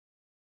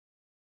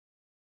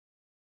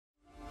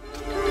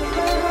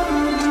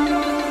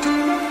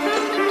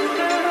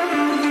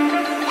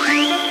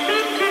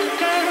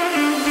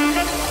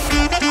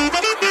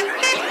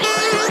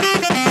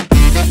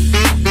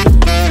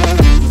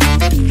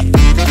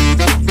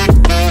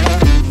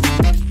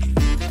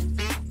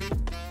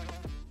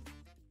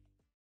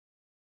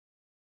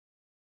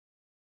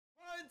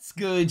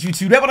Good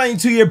YouTube,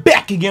 Nappy here,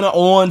 back again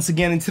once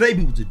again, and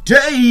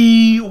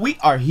today we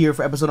are here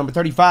for episode number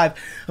 35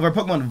 of our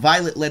Pokemon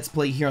Violet Let's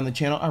Play here on the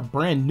channel, our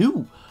brand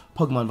new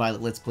Pokemon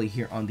Violet Let's Play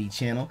here on the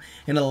channel.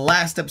 In the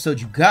last episode,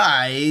 you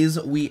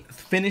guys, we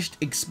finished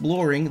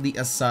exploring the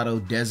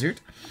Asado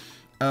Desert,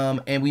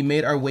 and we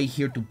made our way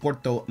here to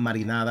Porto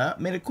Marinada,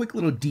 made a quick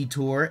little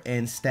detour,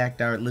 and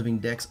stacked our living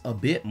decks a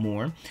bit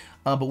more,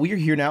 but we are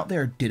here now.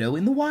 There are Ditto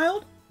in the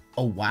wild.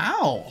 Oh,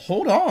 wow.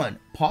 Hold on.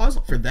 Pause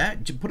for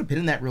that. Just put a pin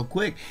in that real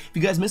quick. If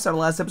you guys missed out on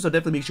the last episode,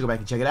 definitely make sure to go back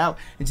and check it out.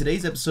 In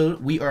today's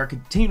episode, we are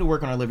continuing to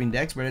work on our living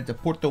decks. We're at the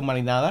Porto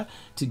Marinada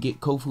to get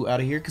Kofu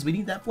out of here because we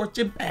need that fourth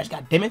gym badge.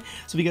 God damn it.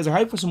 So if you guys are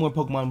hyped for some more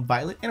Pokemon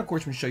Violet, and of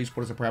course, we're going to show you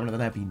support us proud of the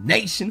Nappy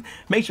Nation,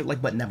 make sure to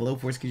like button down below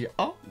for us because you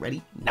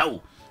already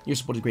know your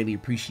support is greatly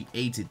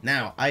appreciated.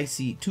 Now, I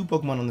see two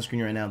Pokemon on the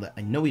screen right now that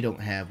I know we don't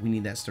have. We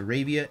need that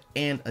Staravia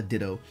and a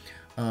Ditto.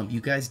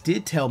 You guys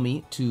did tell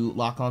me to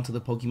lock onto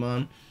the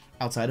Pokemon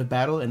outside of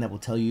battle, and that will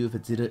tell you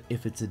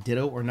if it's a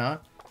Ditto or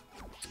not,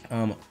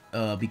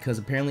 because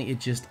apparently it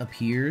just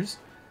appears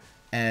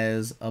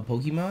as a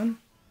Pokemon.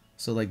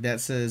 So like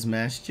that says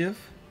Maschiff,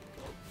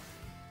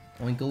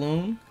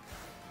 Oinkalone,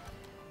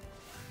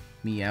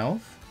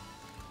 Meowth,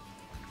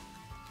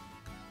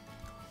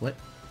 what?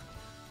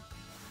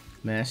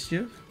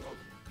 Maschiff?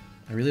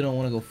 I really don't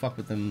want to go fuck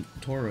with them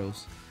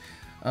Tauros.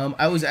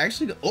 I was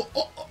actually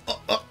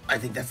I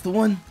think that's the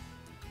one.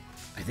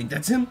 I think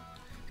that's him.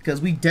 Because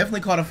we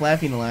definitely caught a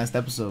Flaffy in the last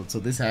episode, so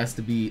this has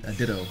to be a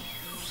Ditto.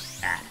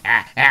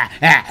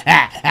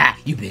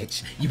 You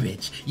bitch, you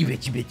bitch, you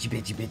bitch, you bitch, you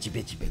bitch, you bitch, you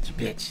bitch, you bitch, you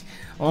bitch.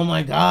 Oh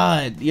my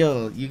god.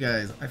 Yo, you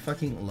guys, I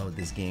fucking love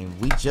this game.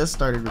 We just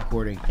started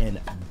recording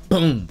and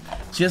boom,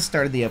 just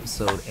started the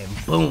episode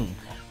and boom,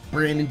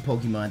 brand new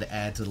Pokemon to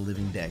add to the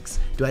living decks.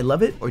 Do I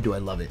love it or do I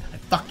love it? I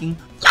fucking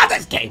love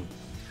this game.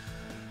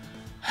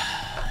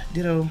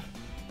 Ditto,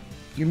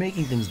 you're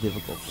making things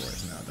difficult for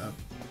us now, dog.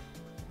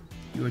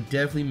 You are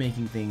definitely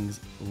making things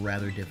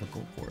rather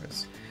difficult for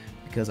us,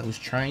 because I was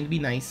trying to be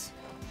nice.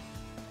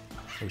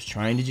 I was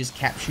trying to just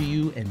capture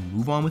you and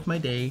move on with my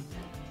day.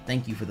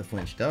 Thank you for the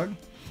flinch, dog.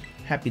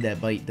 Happy that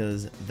bite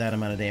does that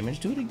amount of damage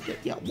to it.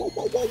 Yeah, whoa,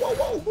 whoa, whoa,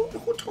 whoa, whoa.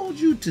 Who told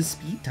you to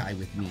speed tie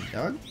with me,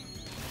 dog?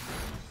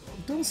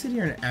 Don't sit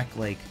here and act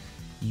like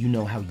you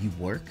know how you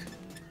work.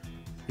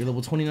 You're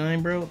level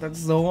 29, bro? That's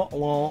so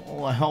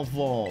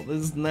helpful.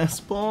 This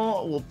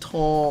Nespa will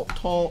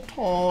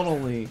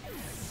totally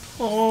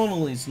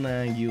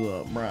snag you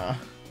up, bruh.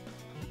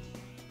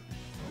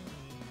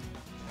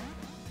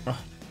 Oh,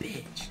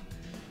 bitch.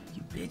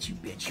 You bitch, you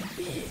bitch, you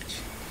bitch.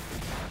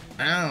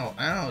 Ow,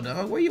 ow,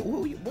 dog. Where you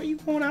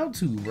going out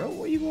to, bro?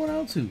 Where you going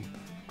out to?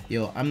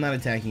 Yo, I'm not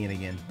attacking it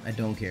again. I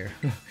don't care.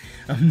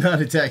 I'm not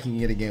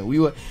attacking it again.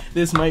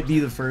 This might be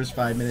the first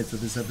 5 minutes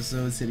of this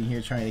episode sitting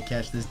here trying to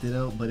catch this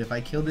Ditto, but if I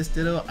kill this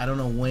Ditto, I don't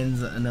know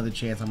when's another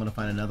chance I'm gonna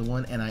find another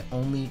one, and I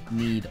only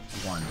need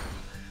one.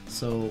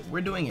 So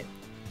we're doing it.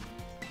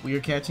 We are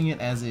catching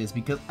it as is,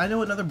 because I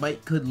know another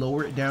bite could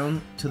lower it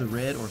down to the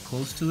red or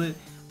close to it,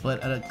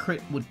 but a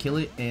crit would kill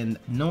it, and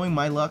knowing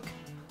my luck,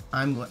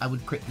 I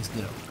would crit this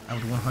Ditto. I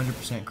would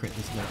 100% crit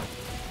this Ditto.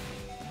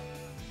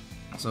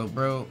 So,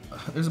 bro,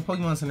 there's a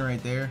Pokemon Center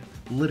right there,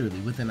 literally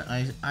within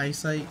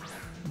eyesight.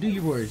 Do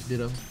your worst,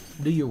 Ditto.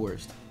 Do your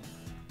worst.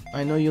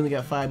 I know you only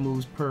got 5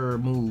 moves per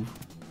move,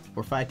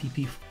 or 5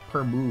 PP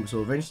per move,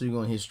 so eventually you're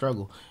going to hit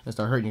struggle and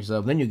start hurting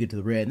yourself. Then you'll get to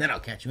the red, and then I'll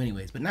catch you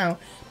anyways. But now,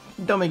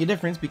 don't make a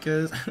difference,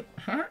 because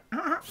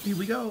here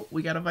we go.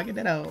 We got a fucking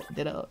Ditto.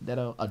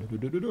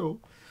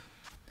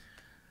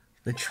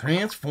 The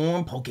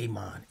transform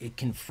Pokemon. It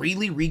can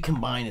freely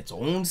recombine its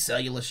own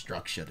cellular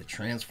structure to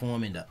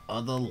transform into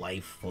other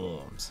life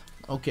forms.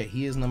 Okay,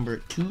 he is number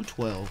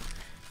 212,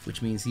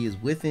 which means he is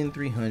within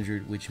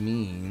 300, which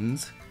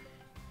means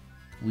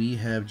we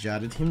have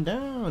jotted him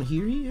down.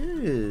 Here he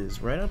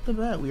is. Right off the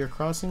bat, we are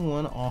crossing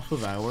one off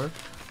of our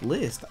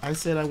list. I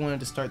said I wanted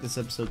to start this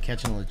episode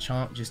catching a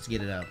Lechomp just to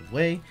get it out of the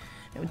way,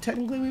 and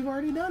technically we've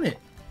already done it.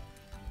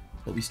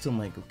 But we still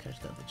might go catch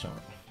that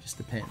Lechomp. Just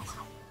depends.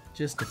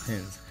 Just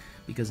depends.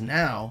 Because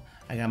now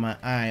I got my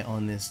eye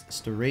on this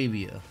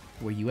Staravia.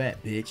 Where you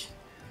at, bitch?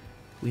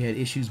 We had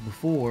issues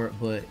before,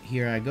 but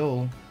here I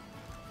go.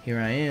 Here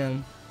I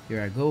am.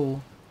 Here I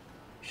go.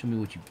 Show me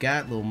what you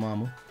got, little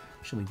mama.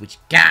 Show me what you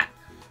got.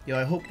 Yo,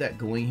 I hope that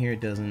going here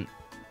doesn't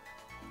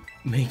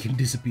make him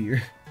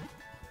disappear.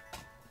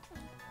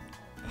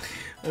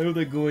 I hope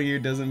that going here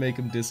doesn't make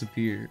him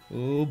disappear.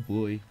 Oh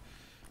boy.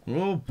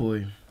 Oh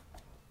boy.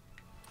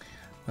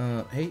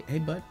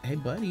 Hey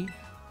buddy.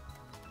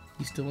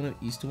 You still wanna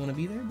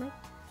be there, bro?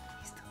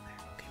 He's still there.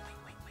 Okay,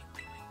 wait.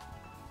 Yeah.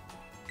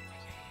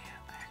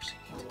 I actually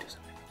need to do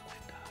something real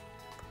quick, dog.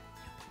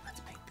 Yo, let's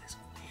make this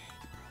quick,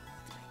 bro.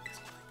 Let's make this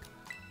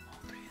quick.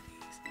 All 3 of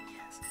these.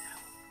 Yes, now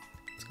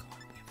it's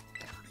gone. We have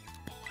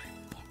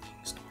 35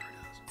 fucking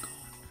stardust.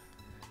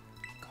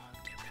 Gone.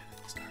 Get rid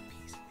of the star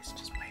piece. It's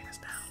just weighing us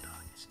down,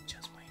 dog. It's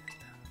just weighing us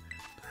down.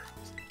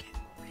 Pearls, get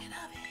rid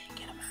of it.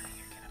 Get him out of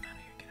here.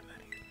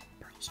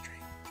 Pearl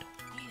string.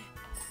 Don't need it.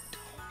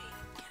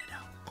 Get it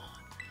out.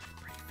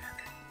 Pretty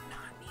feather.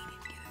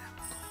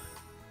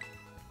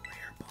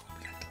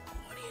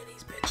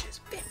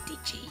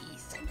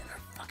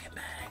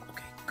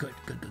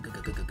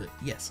 Good.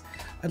 Yes,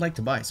 I'd like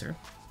to buy, sir.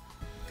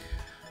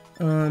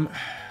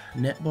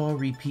 Net ball,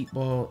 repeat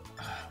ball.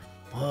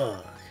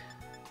 Oh,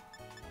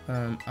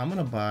 fuck. I'm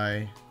gonna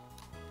buy.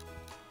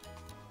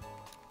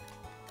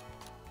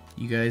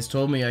 You guys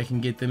told me I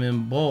can get them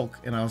in bulk,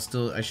 and I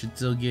should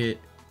still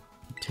get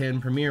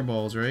 10 premier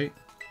balls, right?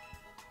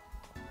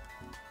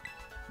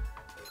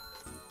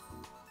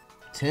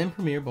 10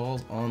 premier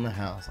balls on the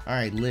house.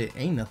 Alright, lit.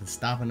 Ain't nothing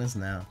stopping us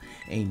now.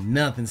 Ain't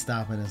nothing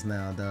stopping us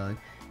now, dog.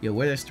 Yo,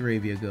 where does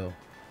Staravia go?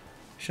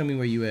 Show me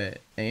where you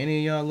at. Hey, any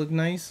of y'all look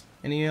nice?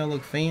 Any of y'all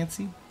look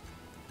fancy?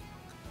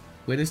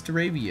 Where does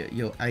Staravia?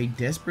 Yo, I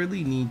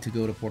desperately need to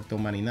go to Porto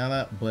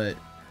Marinada, but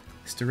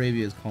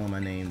Staravia is calling my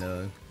name,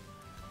 dog.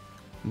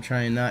 I'm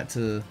trying not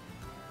to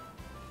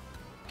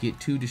get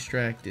too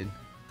distracted.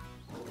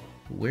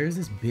 Where's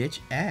this bitch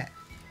at?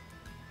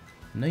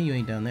 No, you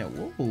ain't down there.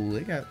 Whoa,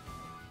 they got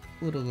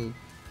little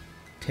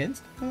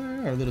tents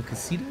down there, or little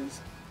casitas.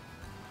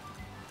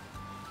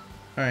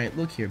 Alright,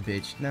 look here,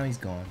 bitch. Now he's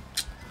gone.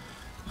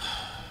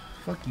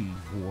 Fuck you, you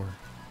whore.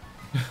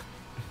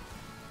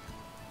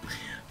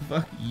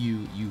 Fuck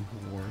you, you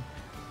whore.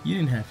 You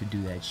didn't have to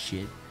do that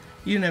shit.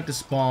 You didn't have to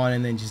spawn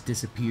and then just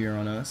disappear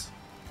on us.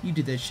 You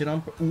did that shit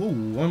on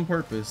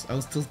purpose. I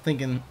was still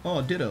thinking,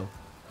 oh, ditto.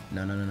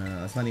 No.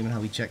 That's not even how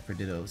we check for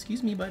ditto.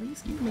 Excuse me, buddy.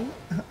 Excuse me.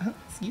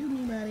 Excuse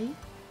me, buddy.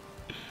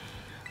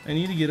 I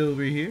need to get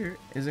over here.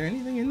 Is there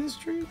anything in this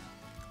tree?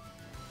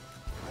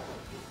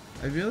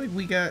 I feel like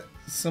we got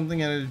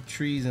something out of the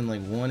trees in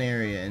like one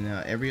area, and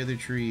now every other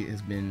tree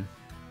has been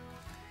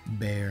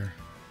bare.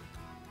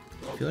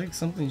 I feel like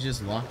something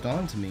just locked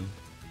on to me.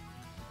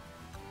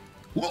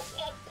 Whoa.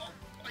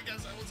 I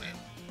guess I was in.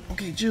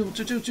 Okay, chill.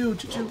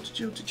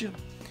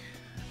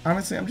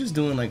 Honestly, I'm just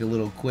doing like a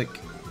little quick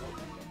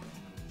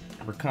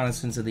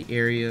reconnaissance of the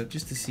area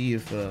just to see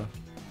if that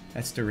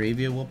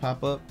Staravia will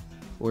pop up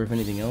or if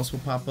anything else will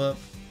pop up.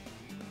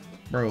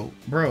 Bro.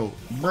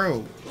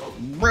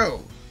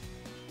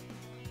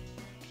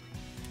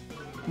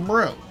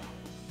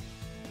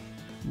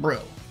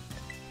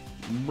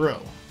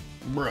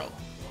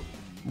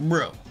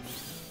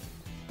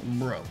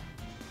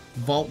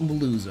 Vault and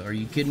Palooza, are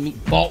you kidding me?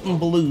 Vault and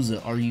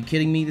Palooza, are you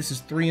kidding me? This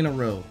is 3 in a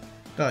row.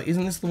 Dog,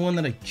 isn't this the one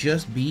that I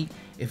just beat?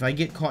 If I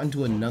get caught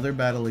into another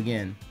battle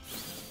again.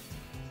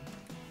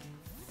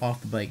 Off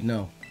the bike,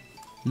 no.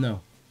 I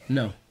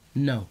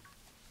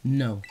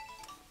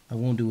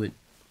won't do it.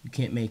 You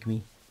can't make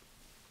me.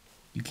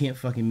 You can't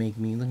fucking make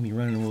me. Look at me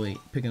running away,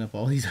 picking up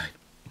all these items.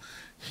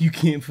 You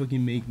can't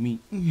fucking make me.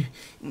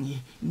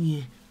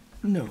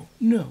 No.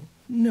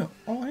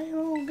 Oh, I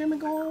don't give me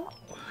go.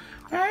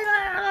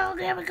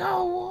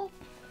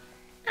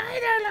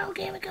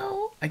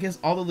 I guess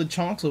all of the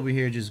chonks over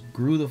here just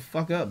grew the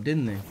fuck up,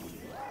 didn't they?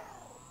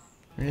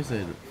 I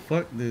said,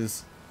 fuck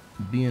this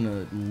being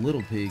a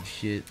little pig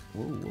shit.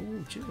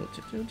 Whoa,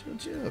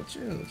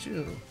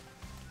 chill.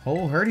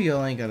 Whole herd of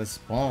y'all ain't gotta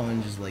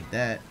spawn just like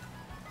that.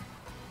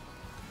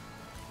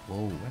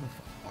 Whoa, where the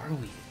fuck are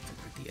we?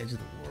 At the edge of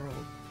the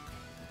world.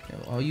 Yo,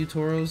 all you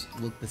Tauros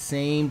look the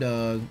same,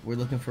 dog. We're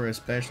looking for a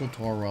special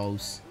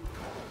Tauros.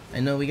 I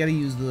know we gotta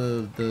use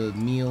the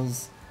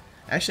meals.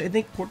 Actually, I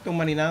think Porto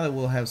Marinada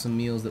will have some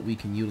meals that we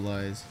can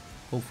utilize.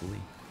 Hopefully.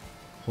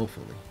 Oh,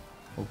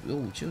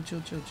 chill.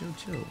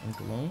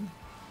 Uncle Lone.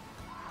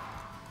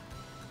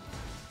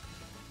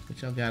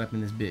 What y'all got up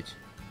in this bitch?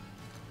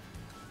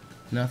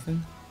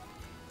 Nothing?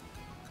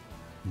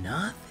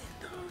 Nothing,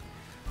 dog.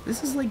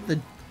 This is like the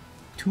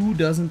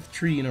 2,000th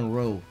tree in a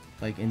row,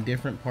 like in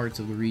different parts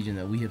of the region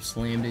that we have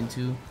slammed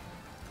into,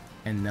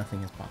 and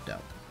nothing has popped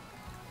out.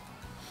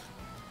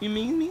 You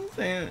mean me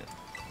saying?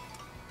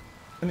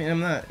 I mean,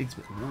 I'm not.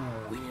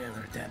 Whoa, we need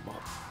another tab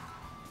ball.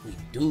 We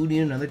do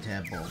need another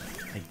tab ball.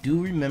 I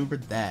do remember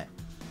that.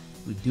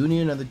 We do need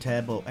another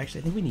tab ball.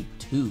 Actually, I think we need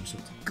 2, so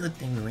it's a good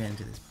thing we ran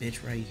into this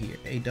bitch right here.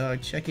 Hey,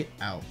 dog, check it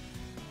out.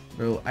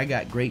 Bro, I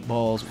got great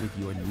balls with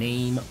your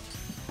name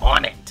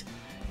on it.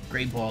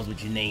 Great balls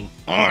with your name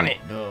on it,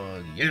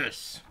 dog.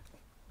 Yes.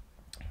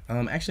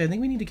 Actually, I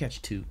think we need to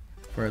catch 2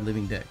 for our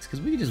living decks, because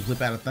we can just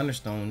whip out a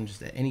Thunderstone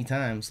just at any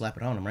time, slap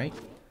it on them, right?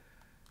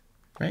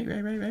 Right.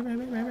 That's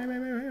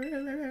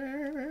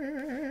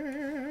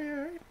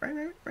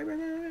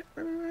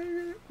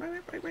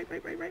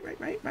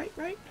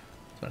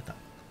what I thought.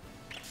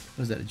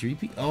 Was that a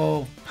Dreepy?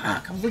 Oh,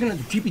 fuck. I was looking at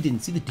the Dreepy,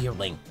 didn't see the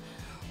deerling.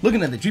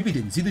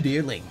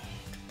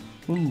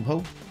 Ooh,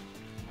 ho.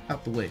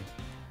 Out the way.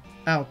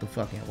 Out the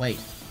fucking way.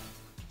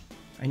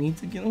 I need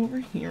to get over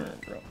here,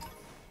 bro.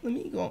 Let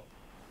me go.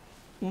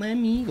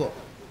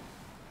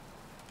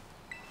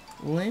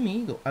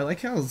 I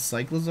like how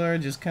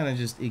Cyclozar just kind of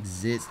just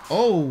exists.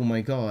 Oh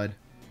my god.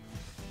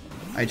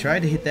 I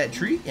tried to hit that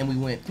tree and we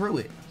went through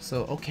it.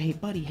 So, okay,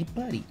 buddy. Hey,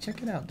 buddy.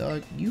 Check it out,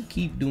 dog. You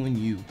keep doing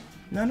you.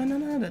 No.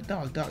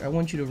 Dog. I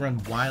want you to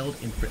run wild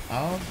and free.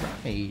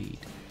 Alright.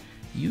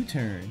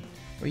 U-turn.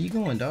 Where you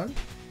going, dog?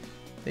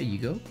 There you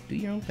go. Do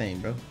your own thing,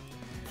 bro.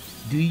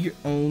 Do your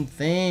own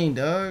thing,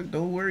 dog.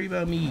 Don't worry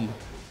about me.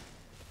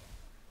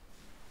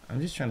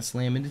 I'm just trying to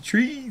slam into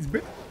trees,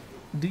 bro.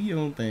 Do your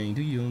own thing.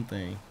 Do your own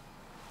thing.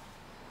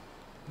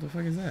 What the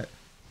fuck is that?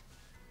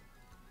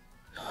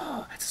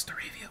 Oh, that's a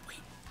Staravia.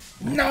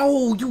 Wait.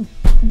 No, you.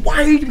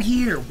 Why are you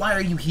here? Why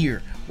are you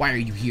here? Why are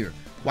you here?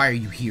 Why are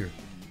you here?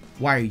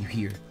 Why are you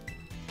here?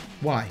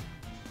 Why?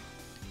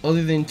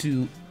 Other than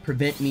to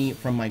prevent me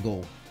from my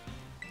goal.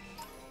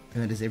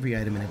 And that is every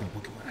item and every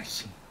Pokemon I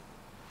see.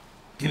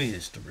 Give me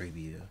this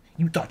Staravia.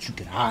 You thought you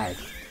could hide.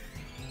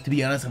 To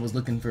be honest, I was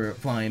looking for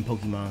flying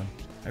Pokemon.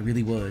 I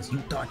really was. You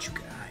thought you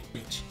could hide,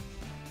 bitch.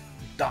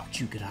 You thought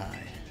you could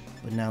hide.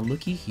 But now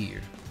looky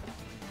here.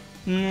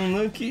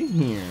 Looky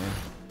here.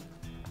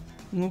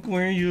 Look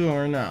where you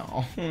are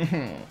now.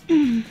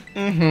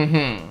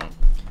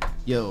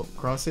 Yo,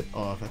 cross it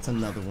off. That's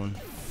another one.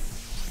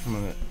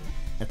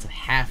 That's a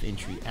half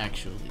entry,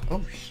 actually.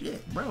 Oh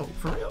shit, bro.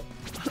 For real?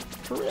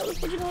 For real?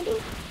 That's what you gonna do?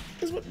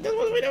 This what we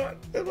doing.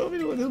 This what we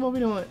doing. This what we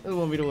doing. This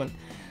what we doing.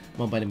 I'm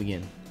gonna bite him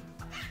again.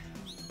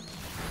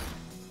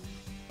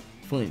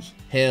 Flinch.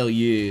 Hell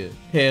yeah.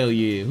 Hell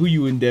yeah. Who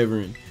you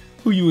endeavoring?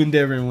 Who you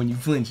endeavoring when you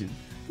flinching?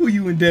 Who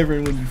you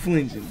endeavoring when you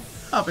flinching?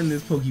 Hop in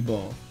this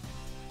Pokeball.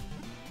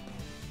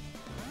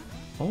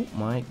 Oh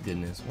my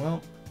goodness.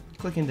 Well,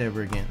 click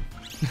endeavor again.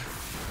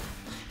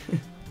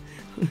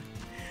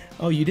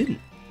 Oh, you didn't.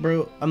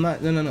 Bro, I'm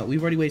not. No.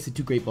 We've already wasted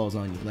 2 Great Balls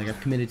on you. Like, I've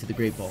committed to the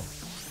Great Ball.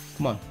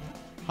 Come on.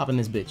 Hop in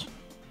this bitch.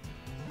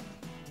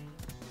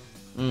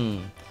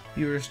 If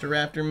you were a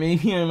Staraptor,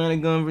 maybe I might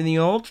have gone for the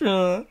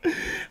Ultra.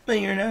 But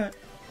you're not.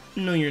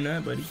 No, you're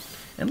not, buddy.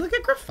 And look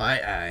at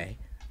Graphite.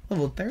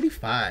 Level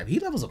 35. He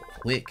levels up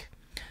quick.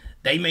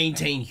 They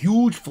maintain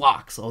huge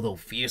flocks, although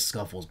fierce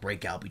scuffles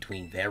break out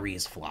between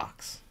various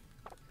flocks.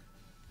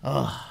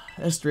 Ugh,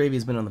 that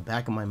Staravia's been on the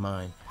back of my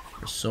mind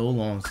for so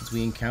long since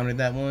we encountered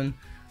that one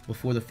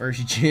before the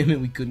first gym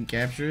and we couldn't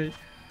capture it.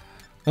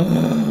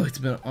 Oh, it's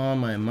been on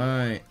my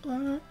mind.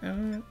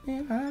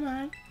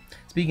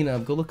 Speaking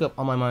of, go look up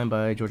On My Mind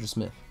by Georgia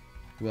Smith.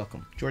 You're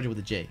welcome. Georgia with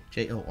a J.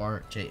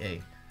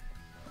 Jorja.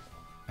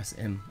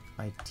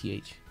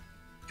 Smith.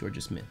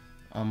 Georgia Smith.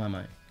 On My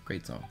Mind.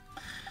 Great song.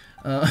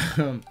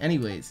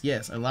 Anyways,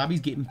 yes, our lobby's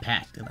getting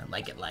packed, and I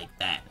like it like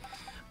that.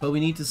 But we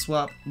need to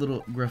swap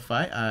little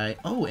Graphite.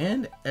 Oh,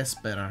 and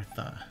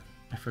Esperanza.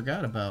 I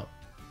forgot about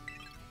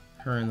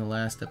her in the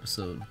last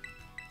episode.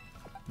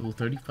 Level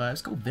 35.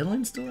 Skull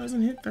Villain still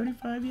hasn't hit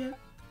 35 yet?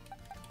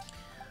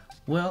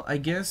 Well, I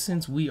guess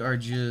since we are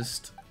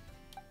just...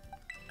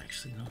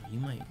 Actually, no, you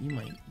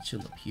might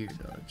chill up here,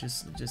 dog.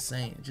 Just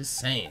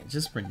saying.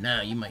 Just for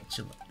now, you might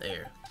chill up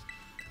there.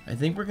 I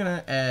think we're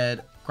gonna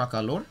add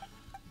Crocalor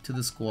to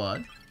the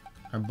squad,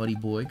 our buddy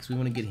boy, because we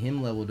want to get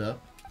him leveled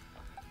up.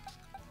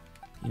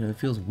 You know, it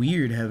feels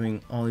weird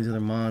having all these other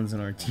mons on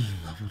our team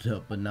leveled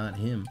up, but not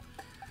him.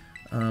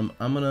 I'm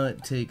gonna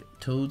take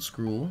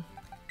Toadscruel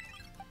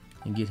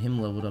and get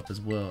him leveled up as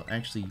well.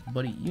 Actually,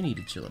 buddy, you need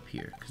to chill up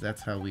here, because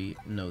that's how we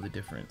know the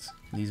difference.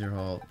 These are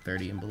all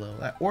 30 and below.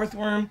 That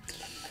Orthworm,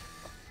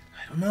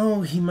 I don't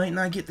know, he might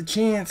not get the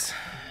chance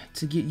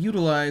to get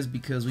utilized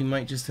because we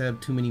might just have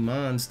too many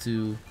mons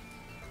to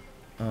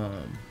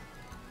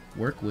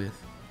work with.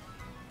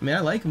 I mean, I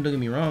like him, don't get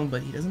me wrong,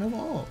 but he doesn't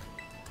evolve.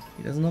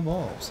 He doesn't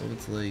evolve, so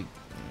it's like...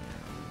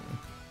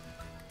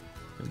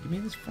 Yo, give me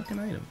this fucking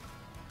item.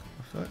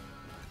 The fuck?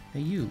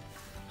 Hey, you.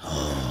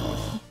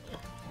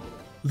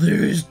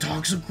 There is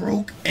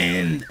Toxicroak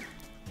and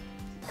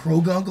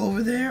Krogunk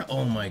over there?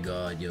 Oh my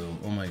god, yo.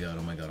 Oh my god,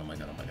 oh my god, oh my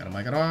god, oh my god, oh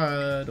my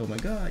god, oh my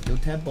god. Yo,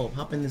 Tadbulb,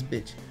 hop in this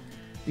bitch.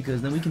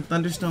 Because then we can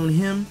Thunderstone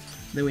him,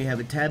 then we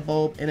have a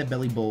Tadbulb and a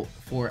Belly Bolt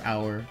for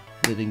our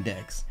living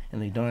decks. And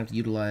they don't have to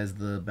utilize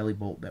the Belly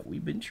Bolt that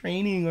we've been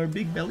training, our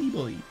big belly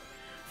boy.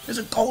 There's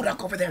a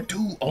Golduck over there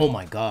too. Oh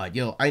my god,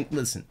 yo,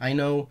 listen, I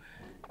know,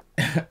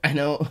 I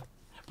know,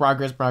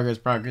 progress,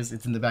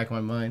 it's in the back of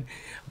my mind,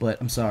 but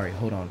I'm sorry,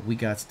 hold on, we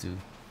got to.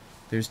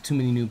 There's too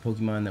many new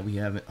Pokemon that we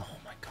haven't, oh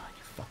my god,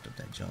 you fucked up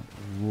that jump,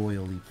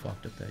 royally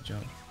fucked up that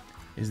jump.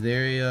 Is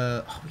there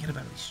a, oh, we got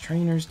about these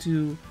trainers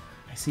too.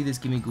 I see this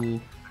Gimmighoul.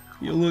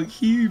 Yo, look,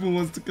 he even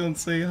wants to come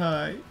say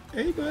hi.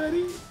 Hey,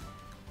 buddy.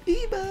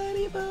 Hey,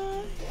 buddy,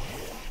 bye.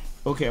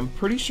 Okay, I'm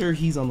pretty sure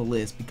he's on the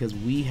list because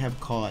we have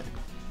caught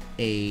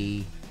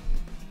a...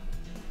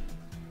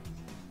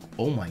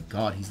 Oh my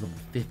god, he's level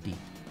 50.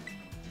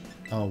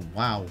 Oh,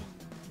 wow.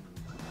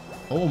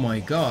 Oh my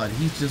god,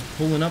 he's just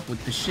pulling up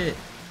with the shit.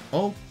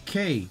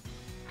 Okay.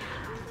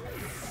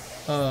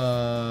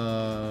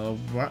 Alright,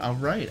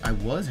 I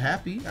was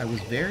happy. I was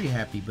very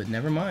happy, but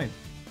never mind.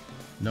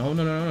 No,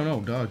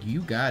 dog. You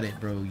got it,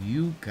 bro.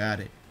 You got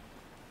it.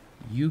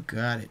 You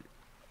got it.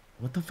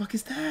 What the fuck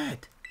is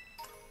that?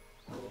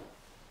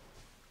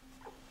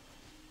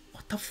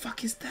 What the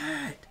fuck is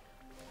that?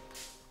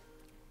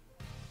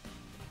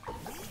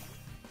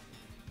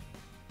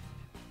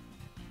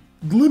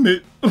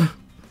 Glimmet.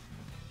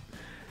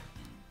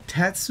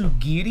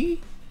 Tatsugiri?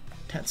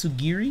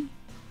 Tatsugiri?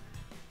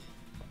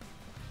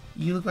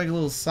 You look like a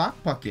little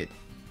sock puppet.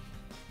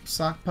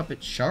 Sock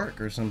puppet shark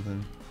or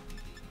something.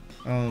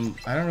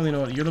 I don't really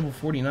know what. You're level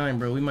 49,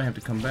 bro. We might have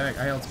to come back.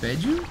 I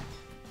outsped you?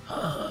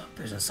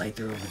 There's a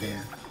Scyther over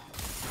there.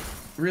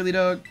 Really,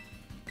 dog?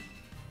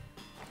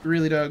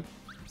 Really, dog?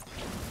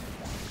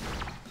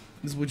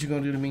 This is what you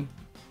gonna do to me?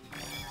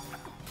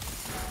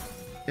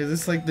 Is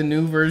this like the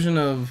new version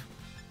of...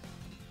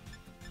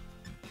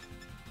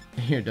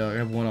 Here, dog, I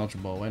have one Ultra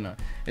Ball, why not?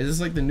 Is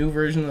this like the new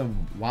version of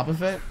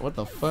Wobbuffet? What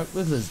the fuck?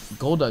 This is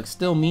Golduck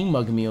still mean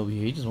mugging me over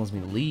here. He just wants me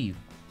to leave.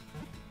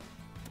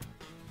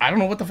 I don't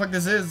know what the fuck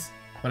this is,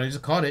 but I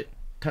just caught it.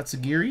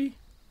 Tatsugiri?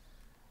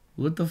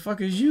 What the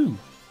fuck is you?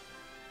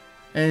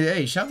 And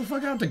hey, shout the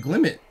fuck out to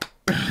Glimmet.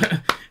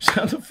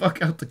 Shout the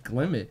fuck out to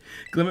Glimmet.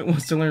 Glimmet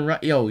wants to learn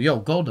right. Yo,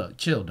 Golduck,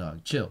 chill,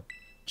 dog, chill.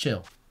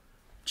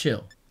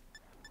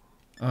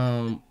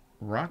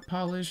 Rock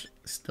Polish,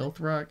 Stealth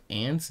Rock,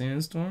 and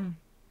Sandstorm.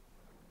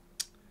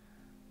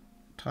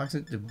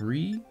 Toxic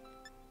Debris.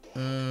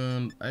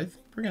 I think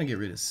we're gonna get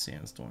rid of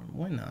Sandstorm.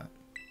 Why not?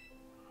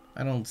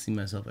 I don't see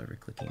myself ever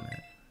clicking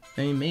that.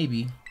 I mean,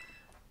 maybe.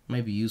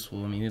 Might be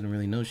useful. I mean, he doesn't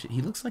really know shit.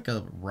 He looks like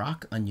a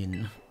rock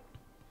onion.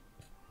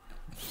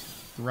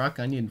 Rock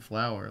onion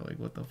flower. Like,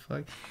 what the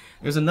fuck?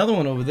 There's another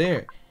one over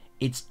there.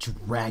 It's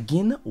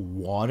Dragon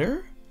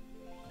Water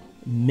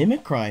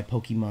Mimicry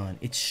Pokemon.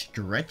 It's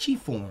stretchy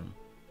form.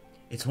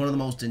 It's one of the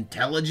most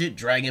intelligent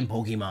dragon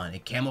Pokemon.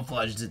 It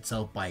camouflages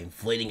itself by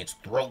inflating its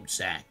throat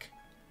sac.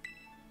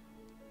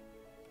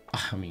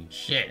 I mean,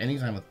 shit.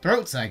 Anytime a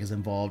throat sac is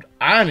involved,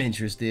 I'm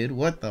interested.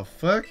 What the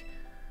fuck?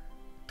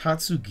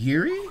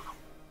 Tatsugiri?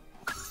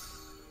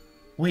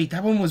 Wait,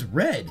 that one was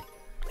red.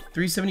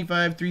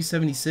 375,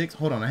 376.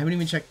 Hold on, I haven't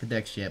even checked the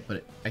dex yet,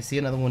 but I see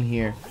another one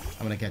here.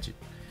 I'm gonna catch it.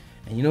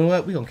 And you know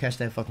what? We're gonna catch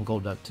that fucking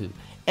Golduck too.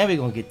 And we're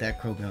gonna get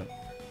that Croagunk.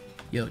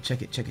 Yo,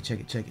 check it.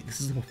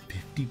 This is level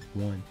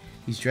 51.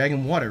 He's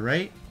Dragon Water,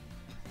 right?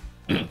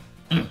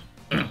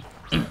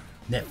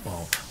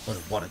 Netball, but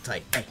a water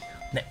type. Hey,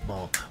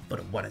 netball, but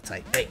a water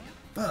type. Hey,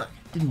 fuck,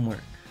 didn't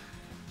work.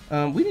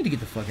 We need to get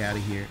the fuck out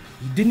of here.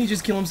 Didn't he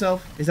just kill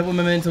himself? Is that what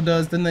Memento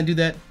does? Doesn't that do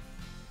that?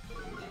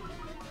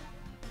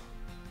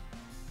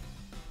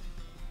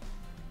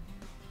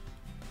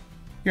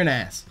 You're an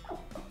ass.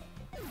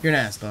 You're an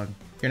ass, dog.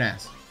 You're an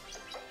ass.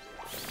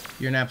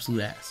 You're an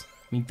absolute ass.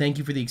 I mean, thank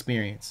you for the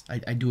experience.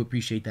 I do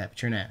appreciate that,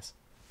 but you're an ass.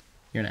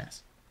 You're an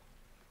ass.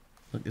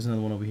 Look, there's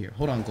another one over here.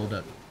 Hold on,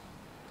 Golduck.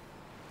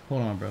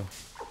 Hold on, bro.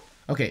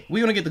 Okay,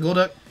 we're gonna get the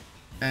Golduck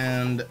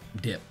and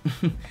dip.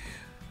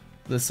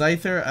 The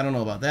Scyther, I don't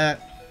know about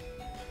that.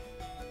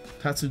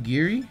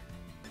 Tatsugiri?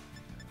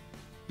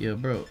 Yeah,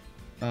 bro.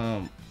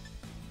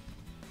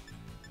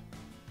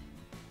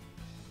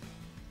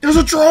 There's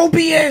a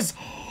Tropius!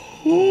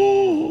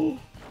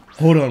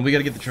 Hold on, we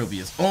gotta get the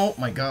Tropius. Oh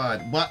my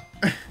god, what?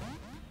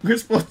 We're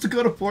supposed to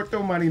go to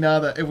Porto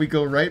Marinada and we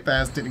go right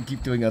past it and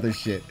keep doing other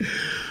shit.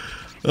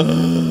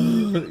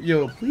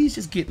 Yo, please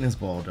just get in this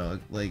ball,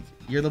 dog. Like,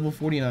 you're level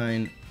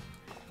 49.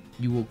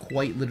 You will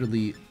quite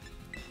literally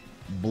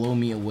blow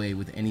me away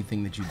with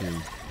anything that you do.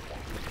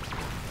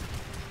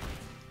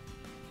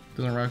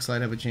 Doesn't Rock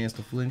Slide have a chance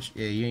to flinch?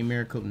 Yeah, you ain't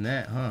Maricoting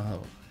that, huh,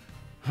 ho?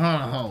 Huh,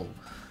 ho?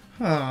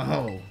 Huh,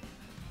 ho?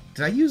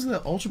 Did I use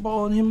the Ultra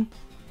Ball on him?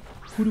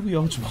 Who did we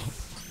Ultra Ball?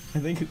 I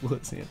think it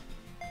was him.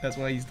 That's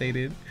why he stayed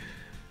in.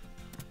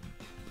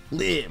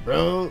 Lit,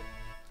 bro.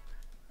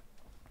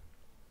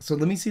 So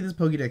let me see this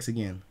Pokédex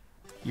again.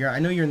 I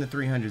know you're in the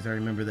 300s. I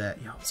remember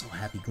that. Yo, I'm so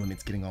happy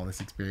Glimmet's getting all this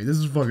experience. This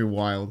is fucking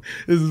wild.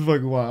 This is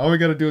fucking wild. All we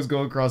gotta do is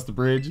go across the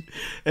bridge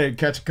and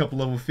catch a couple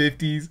level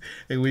 50s,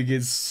 and we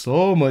get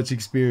so much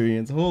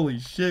experience. Holy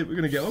shit, we're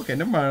gonna get... Okay,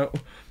 never mind.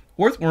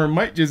 Earthworm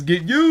might just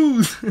get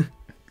used.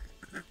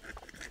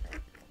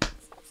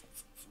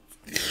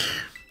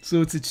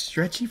 So it's its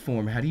stretchy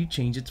form. How do you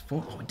change its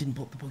form? Oh, it didn't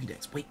pull up the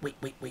Pokédex. Wait.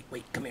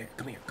 Come here.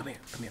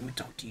 Let me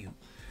talk to you.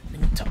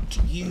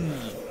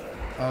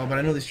 Oh, but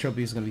I know this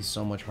trophy is going to be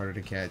so much harder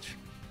to catch.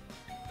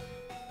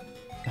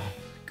 Oh my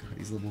god,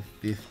 he's level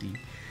 50.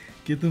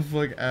 Get the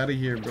fuck out of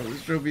here, bro.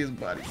 This trophy is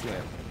body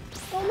slam.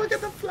 Oh, look at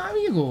the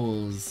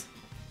flamingos.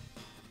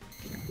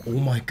 Oh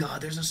my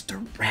god, there's a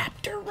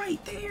Staraptor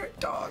right there,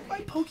 dog. My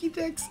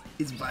Pokédex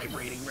is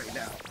vibrating right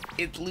now.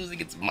 It's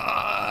losing its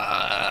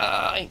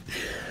mind.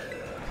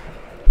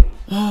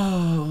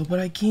 Oh, but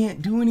I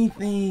can't do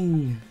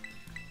anything.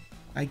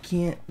 I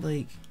can't,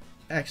 like...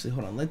 Actually,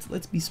 hold on.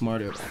 Let's be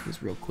smarter about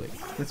this real quick.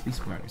 Let's be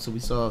smarter. So we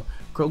saw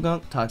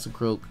Croagunk,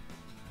 Toxicroak.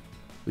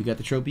 We got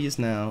the Tropius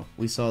now.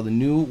 We saw the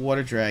new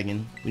Water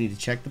Dragon. We need to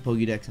check the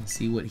Pokédex and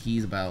see what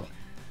he's about.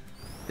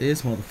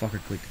 This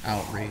motherfucker clicked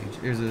outrage.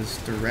 There's a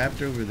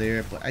Staraptor over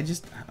there, but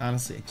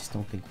honestly, I just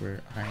don't think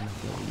we're high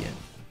enough level yet.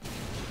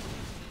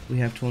 We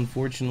have to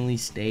unfortunately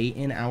stay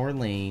in our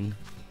lane.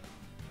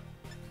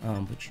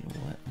 But you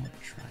know what? I'm gonna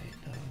try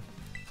it, dog.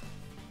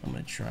 I'm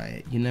gonna try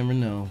it. You never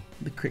know.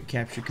 The crit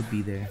capture could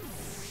be there.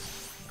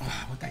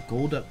 Oh, with that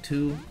Golduck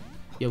too.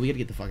 Yeah, we gotta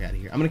get the fuck out of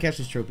here. I'm gonna catch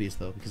this Tropius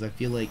though, because I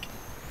feel like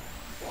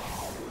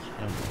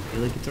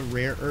it's a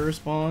rarer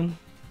spawn.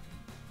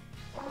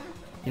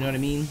 You know what I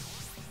mean?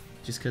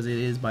 Just because it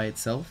is by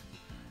itself,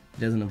 it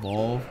doesn't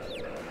evolve.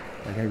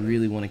 Like, I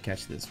really want to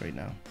catch this right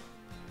now.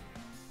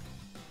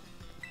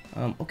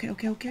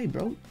 Okay,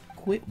 bro.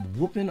 Quit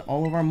whooping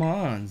all of our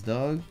mons,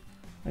 dog.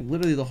 Like,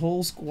 literally, the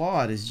whole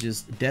squad is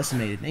just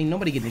decimated. Ain't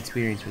nobody getting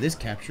experience for this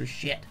capture.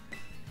 Shit.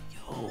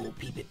 Yo,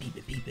 peep it, peep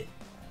it, peep it.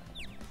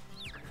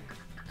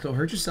 So,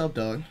 hurt yourself,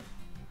 dog.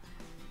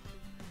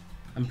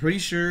 I'm pretty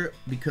sure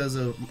because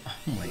of...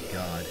 Oh, my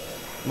God.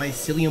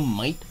 Mycelium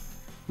Might.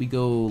 We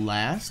go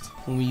last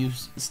when we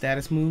use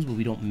status moves, but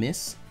we don't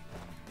miss.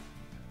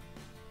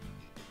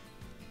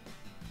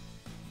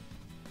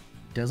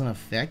 Doesn't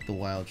affect the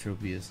wild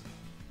Tropius.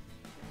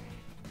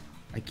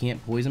 I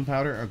can't poison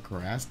powder a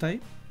grass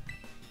type?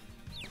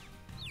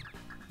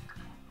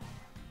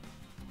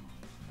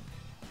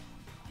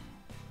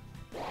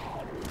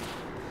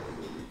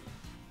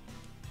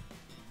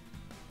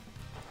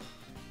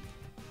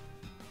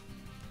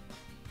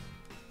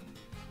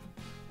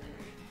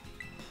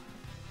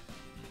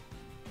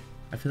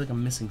 I feel like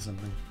I'm missing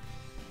something.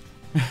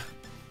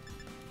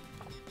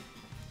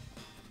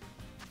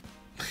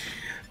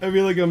 I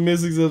feel like I'm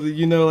missing something.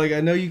 You know, like,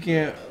 I know you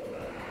can't.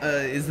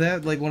 Is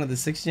that like one of the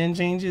 6th gen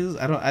changes?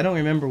 I don't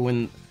remember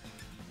when.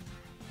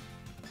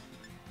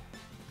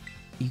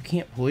 You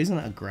can't poison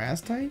a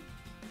grass type?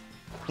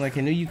 Like,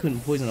 I knew you couldn't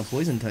poison a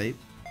poison type.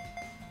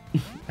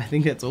 I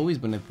think that's always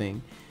been a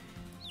thing.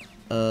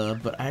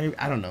 But I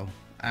don't know.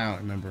 I don't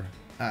remember.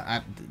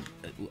 I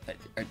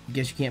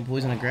guess you can't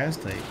poison a grass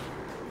type.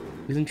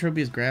 Isn't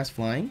Tropius grass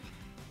flying?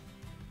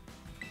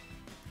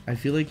 I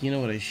feel like, you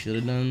know what I should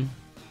have done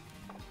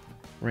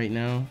right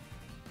now?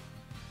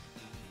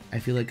 I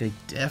feel like I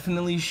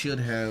definitely should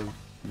have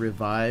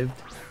revived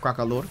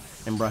Crocalor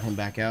and brought him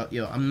back out.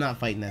 Yo, I'm not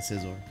fighting that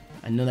Scizor.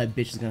 I know that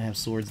bitch is gonna have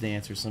Swords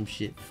Dance or some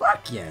shit.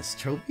 Fuck yes,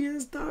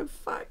 Tropius, dog.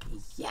 Fuck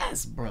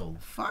yes, bro.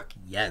 Fuck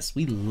yes.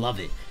 We love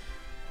it.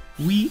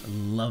 We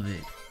love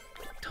it.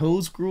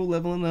 Toedscrew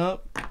leveling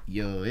up.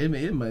 Yo,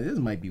 this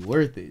might be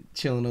worth it.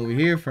 Chilling over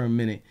here for a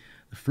minute.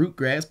 The fruit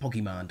grass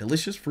Pokemon.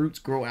 Delicious fruits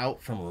grow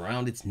out from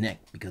around its neck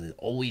because it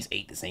always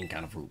ate the same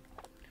kind of fruit.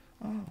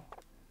 Oh.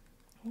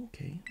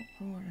 Okay.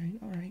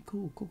 Alright.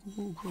 Cool.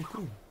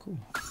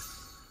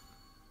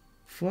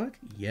 Fuck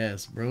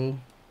yes, bro.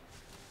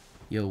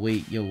 Yo,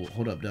 wait. Yo,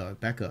 hold up,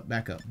 dog. Back up.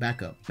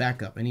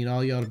 I need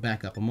all y'all to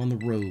back up. I'm on the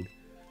road.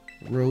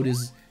 The road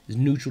is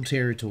neutral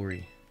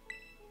territory.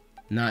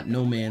 Not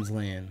no man's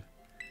land.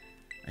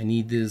 I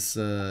need this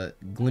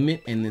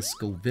Glimmet and this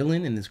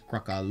Scovillain and this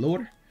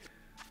Crocalor.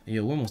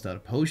 Yo, we're almost out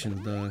of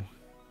potions, dog.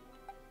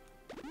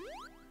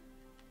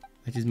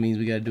 That just means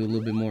we gotta do a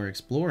little bit more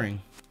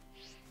exploring.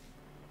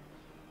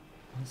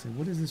 I said,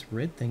 what is this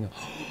red thing?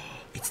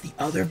 It's the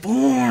other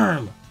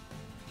form!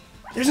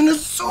 There's an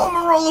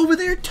Azumarill over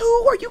there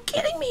too! Are you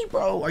kidding me,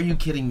 bro? Are you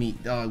kidding me?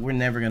 Dog, we're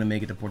never gonna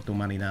make it to Porto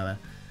Marinada.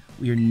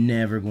 We are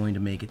never going to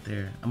make it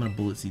there. I'm gonna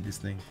bullet seed this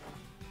thing.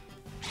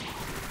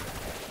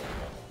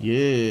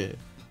 Yeah.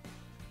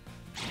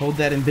 Hold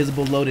that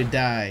invisible loaded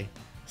die,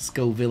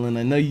 Scovillain.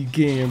 I know you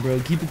can, bro.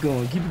 Keep it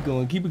going.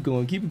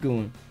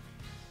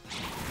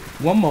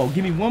 One more.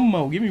 Give me one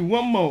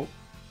more.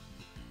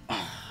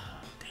 Oh,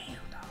 damn,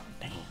 dog.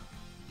 Damn.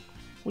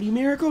 What are you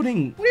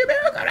miracling?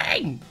 Nothing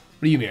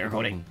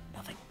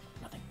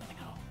at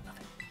all.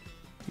 Nothing.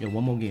 Yo,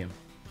 one more game.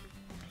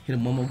 Hit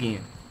him one more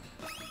game.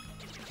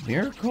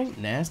 Miracle?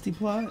 Nasty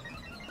plot?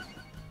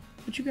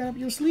 What you got up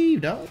your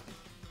sleeve, dog?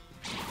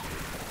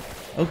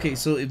 Okay,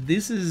 so if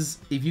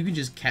you can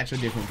just catch a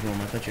different form,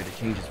 I thought you had to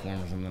change his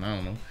form or something, I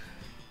don't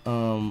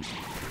know.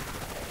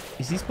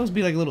 Is he supposed to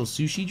be like a little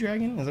sushi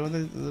dragon? Is that what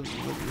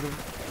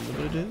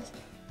it is?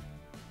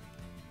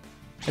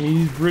 I mean,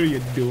 he's pretty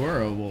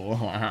adorable.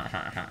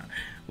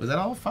 Was that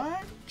all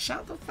 5?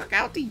 Shout the fuck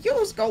out to you,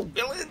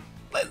 Scovillain.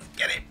 Let's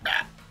get it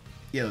back.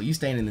 Yo, you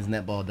staying in this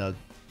netball, Doug.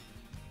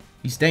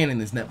 You staying in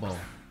this netball.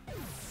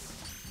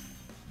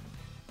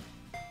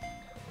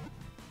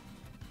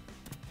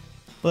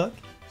 Fuck.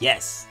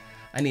 Yes.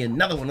 I need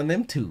another one of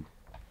them too.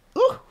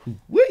 Ooh,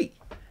 wait.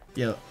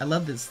 Yo, I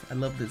love this.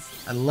 I'm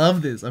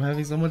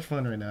having so much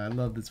fun right now. I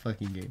love this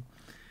fucking game.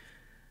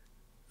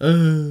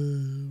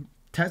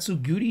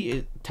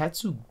 Tatsugiri,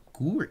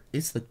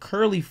 it's the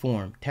curly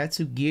form.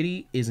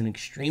 Tatsugiri is an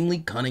extremely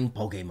cunning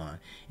Pokemon.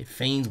 It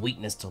feigns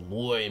weakness to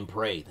lure and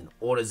prey, then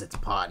orders its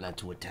partner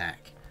to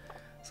attack.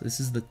 So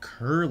this is the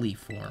curly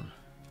form.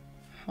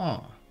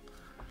 Huh.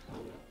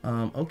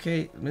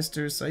 Okay,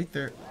 Mr.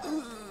 Scyther.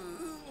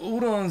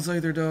 Hold on,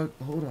 Scyther, dog.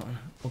 Hold on.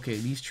 Okay,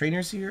 these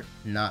trainers here,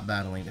 not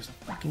battling. There's a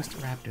fucking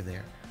Staraptor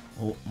there.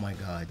 Oh my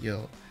god,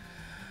 yo.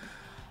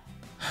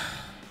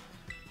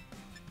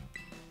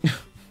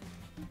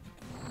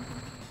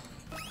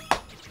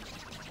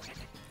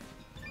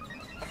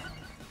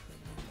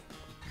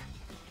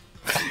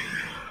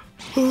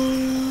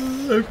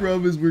 I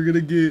promise we're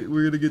gonna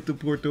get to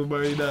Porto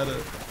Marinada.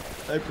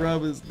 I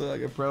promise,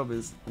 dog. I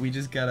promise. We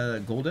just got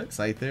a Golduck,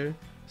 Scyther,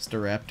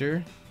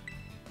 Staraptor,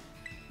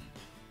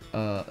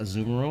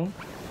 Azumarill.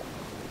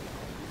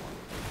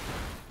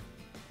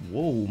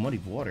 Whoa, muddy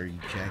water, you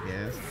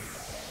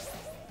jackass.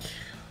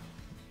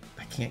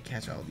 I can't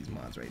catch all these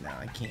mods right now.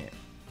 I can't.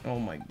 Oh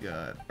my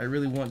god. I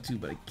really want to,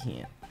 but I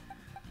can't.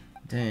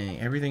 Dang,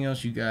 everything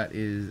else you got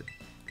is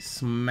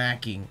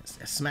Smacking.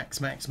 Smack,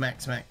 smack,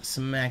 smack, smack,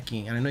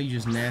 smacking. And I know you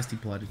just nasty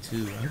plotted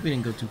too. I hope we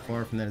didn't go too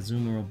far from that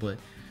Azumarill, but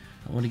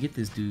I want to get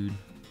this dude.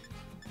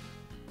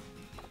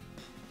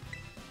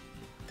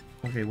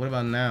 Okay, what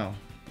about now?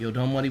 Yo,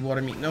 don't muddy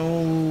water me.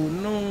 No,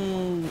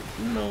 no,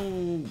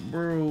 no,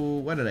 bro.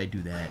 Why did I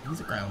do that?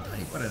 He's a ground type.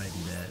 Why did I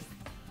do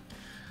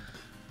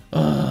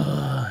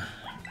that?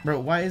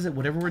 Bro, why is it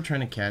whatever we're trying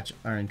to catch,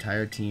 our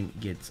entire team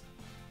gets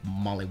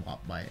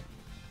mollywopped by it?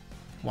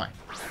 Why?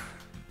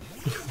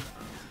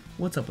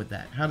 What's up with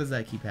that? How does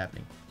that keep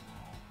happening?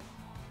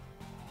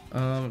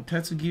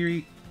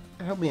 Tatsugiri,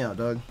 help me out,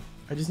 dog.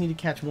 I just need to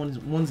catch one's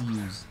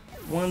use.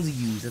 One's a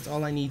use. That's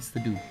all I needs to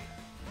do.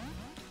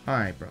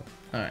 Alright, bro.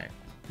 Alright.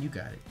 You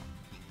got it.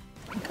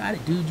 You got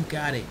it, dude. You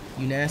got it.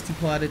 You nasty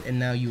plotted, and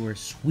now you are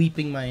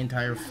sweeping my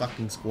entire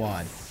fucking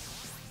squad.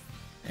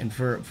 And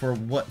for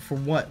what? For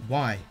what?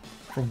 Why?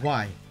 For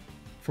why?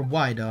 For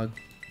why, dog?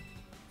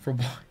 For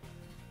why?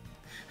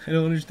 I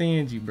don't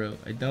understand you, bro.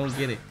 I don't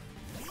get it.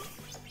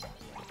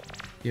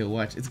 Yo,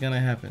 watch. It's gonna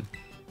happen.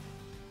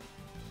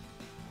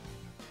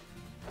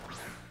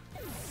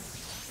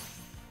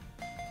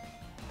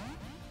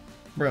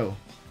 Bro.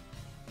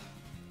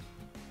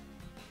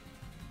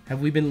 Have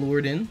we been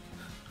lured in?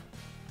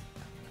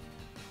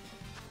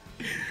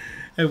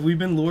 Have we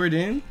been lured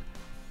in?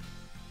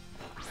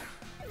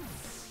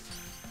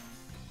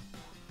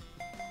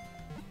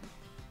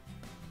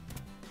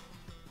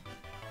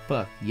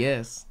 Fuck,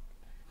 yes.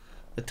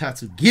 The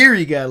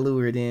Tatsugiri got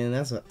lured in.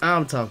 That's what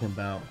I'm talking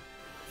about.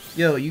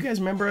 Yo, you guys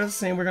remember us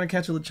saying we're gonna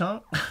catch a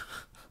Lechonk?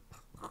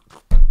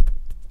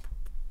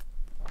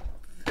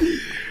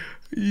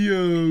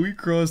 Yo, we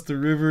crossed the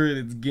river and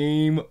it's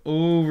game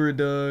over,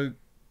 dog.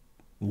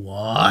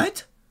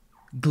 What?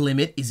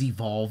 Glimmet is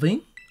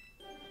evolving?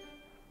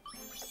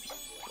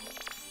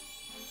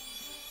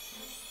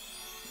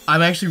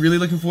 I'm actually really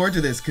looking forward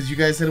to this because you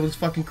guys said it was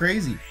fucking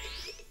crazy.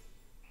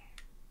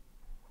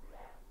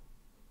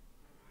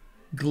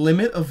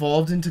 Glimmet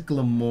evolved into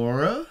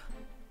Glamora?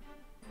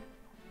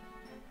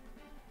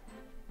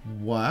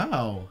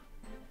 Wow.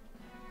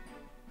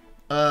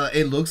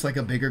 It looks like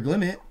a bigger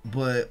Glimmet,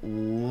 but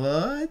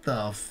what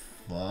the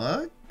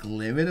fuck?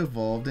 Glimmet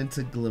evolved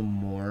into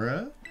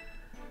Glamora?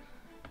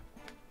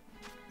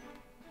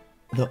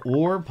 The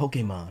Ore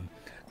Pokemon.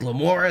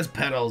 Glamora's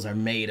petals are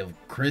made of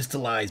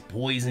crystallized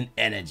poison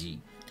energy.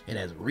 It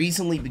has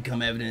recently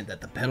become evident that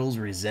the petals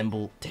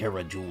resemble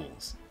Terra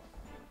Jewels.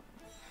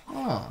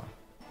 Ah.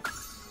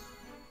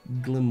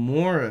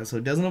 Glamora, so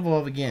it doesn't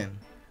evolve again.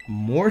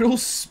 Mortal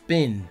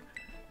Spin.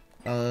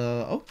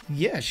 Oh,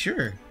 yeah,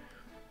 sure.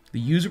 The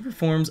user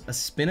performs a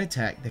spin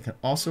attack that can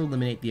also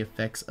eliminate the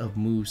effects of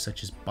moves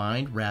such as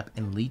Bind, Wrap,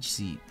 and Leech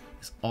Seed.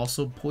 This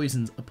also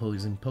poisons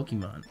opposing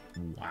Pokemon.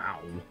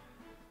 Wow.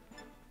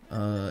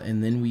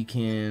 And then we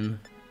can...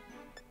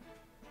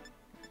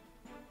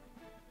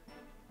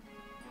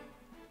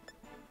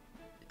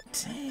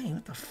 Dang,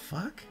 what the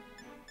fuck?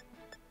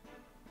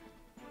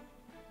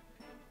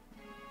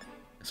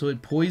 So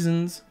it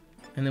poisons,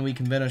 and then we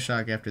can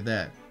Venoshock after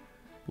that.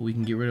 But we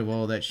can get rid of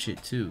all that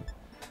shit too.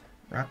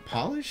 Rock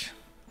Polish?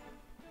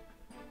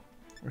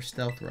 Or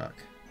Stealth Rock?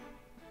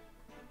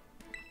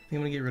 I think I'm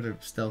gonna get rid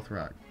of Stealth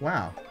Rock.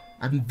 Wow.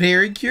 I'm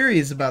very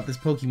curious about this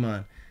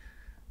Pokemon.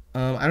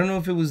 I don't know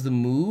if it was the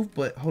move,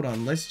 but hold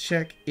on. Let's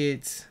check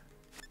its...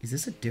 Is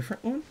this a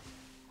different one?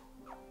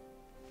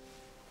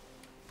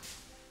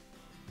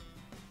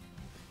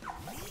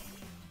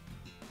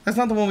 That's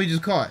not the one we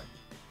just caught.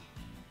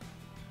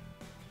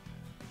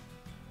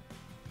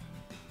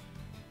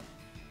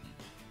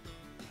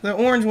 The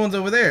orange one's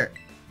over there.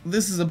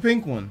 This is a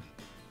pink one.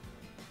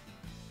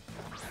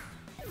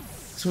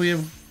 So we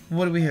have...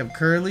 What do we have?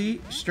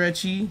 Curly,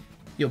 Stretchy...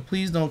 Yo,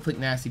 please don't click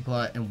Nasty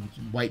Plot and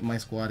wipe my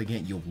squad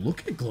again. Yo,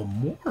 look at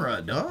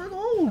Glamora, dog.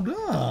 Hold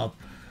up.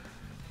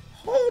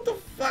 Hold the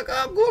fuck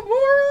up,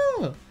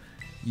 Glamora.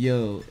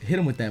 Yo, hit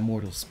him with that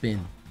Mortal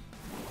Spin.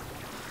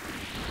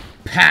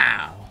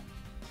 Pow.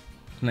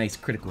 Nice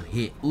critical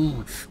hit.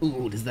 Ooh,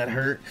 ooh, does that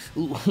hurt?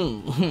 Ooh,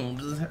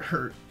 does that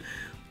hurt?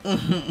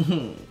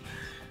 No.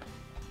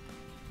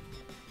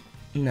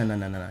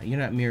 You're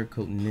not mirror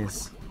coating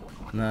this.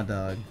 Nah,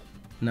 dog.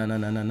 Nah.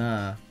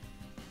 No.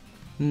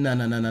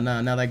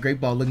 Now that Great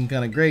Ball looking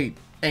kind of great,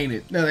 ain't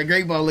it? Now that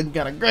Great Ball looking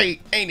kind of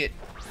great, ain't it?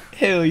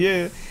 Hell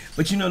yeah.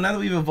 But you know, now that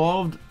we've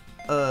evolved,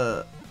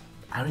 I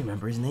don't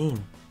remember his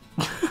name.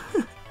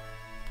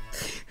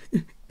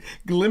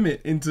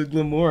 Glimmet into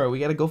Glamora. We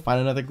gotta go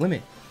find another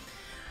Glimmet.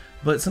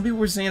 But some people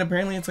were saying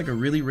apparently it's like a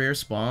really rare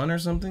spawn or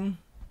something.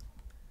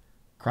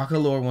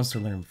 Crocolore wants to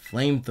learn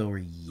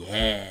Flamethrower.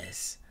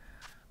 Yes.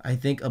 I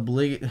think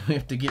we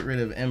have to get rid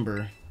of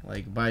Ember,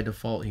 like by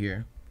default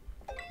here.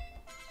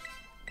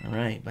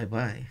 Alright,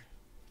 bye-bye.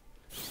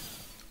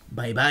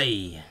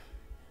 Bye-bye,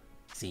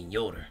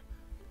 Senor.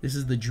 This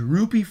is the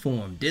droopy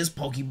form. This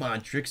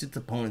Pokemon tricks its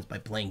opponents by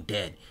playing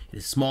dead. It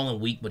is small and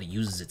weak, but it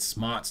uses its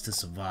smarts to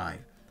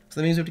survive.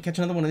 So that means we have to catch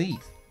another one of these.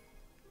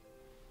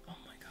 Oh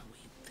my god,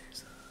 wait,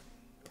 there's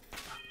a...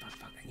 Fuck,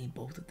 I need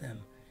both of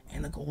them.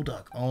 And the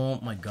Golduck. Oh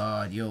my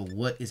god. Yo,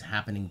 what is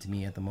happening to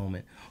me at the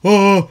moment?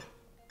 Oh!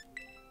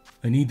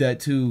 I need that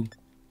too.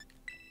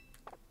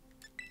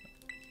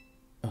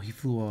 Oh, he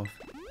flew off.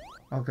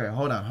 Okay,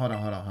 hold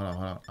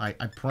on. I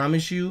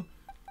promise you,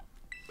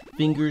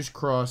 fingers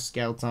crossed,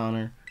 Scout's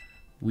Honor,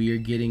 we are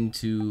getting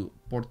to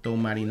Porto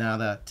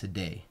Marinada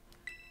today.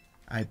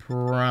 I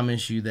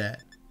promise you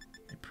that.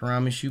 I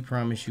promise you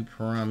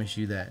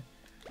that.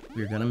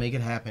 We're gonna make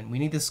it happen. We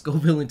need the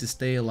Scovillain to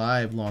stay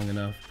alive long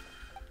enough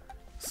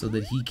so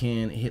that he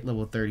can hit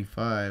level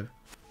 35.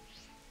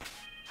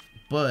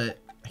 But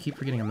I keep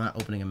forgetting I'm not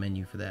opening a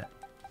menu for that.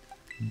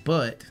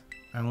 But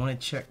I want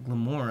to check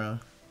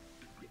Glamora.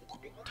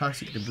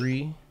 Toxic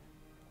Debris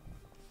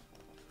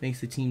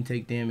makes the team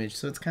take damage.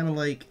 So it's kind of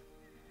like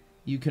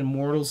you can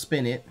Mortal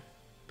Spin it,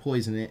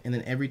 poison it, and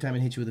then every time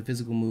it hits you with a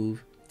physical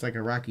move, it's like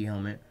a Rocky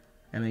Helmet,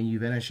 and then you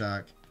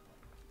Venoshock.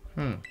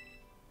 And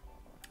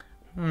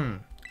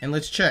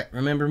let's check.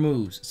 Remember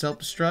moves.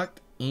 Self-Destruct,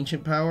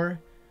 Ancient Power,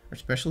 our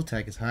special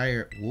attack is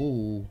higher.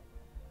 Whoa.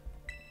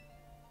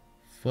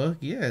 Fuck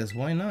yes,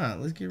 why not?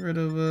 Let's get rid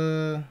of,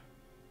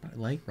 I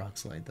like Rock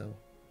Slide though.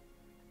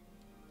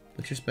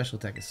 But your special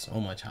attack is so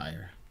much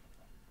higher.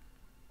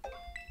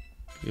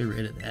 Get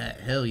rid of that.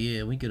 Hell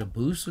yeah, we get a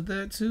boost with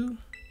that too.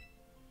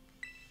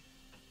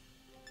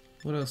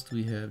 What else do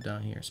we have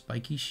down here?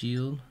 Spiky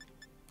Shield.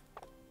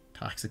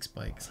 Toxic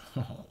Spikes.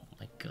 Oh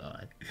my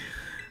god.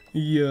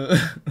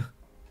 Yeah.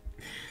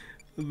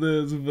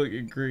 That's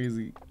fucking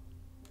crazy.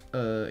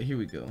 Here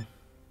we go.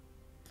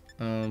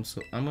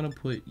 So I'm gonna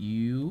put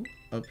you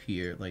up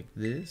here like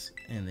this,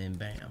 and then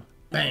bam,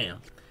 bam,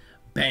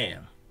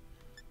 bam.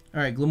 All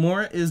right,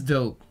 Glamora is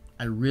dope.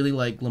 I really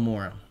like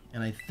Glamora,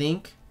 and I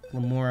think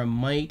Glamora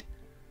might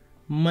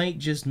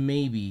just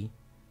maybe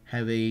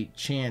have a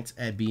chance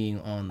at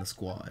being on the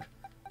squad.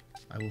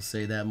 I will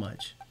say that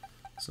much.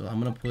 So I'm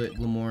gonna put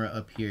Glamora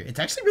up here. It's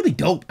actually really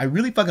dope. I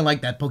really fucking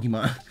like that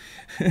Pokemon.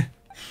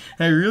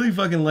 I really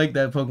fucking like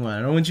that Pokemon.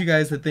 I don't want you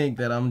guys to think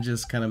that I'm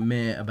just kind of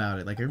meh about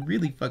it. Like, I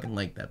really fucking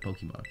like that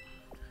Pokemon.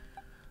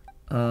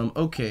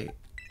 Okay.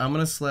 I'm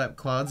gonna slap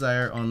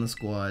Clodsire on the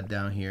squad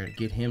down here.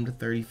 Get him to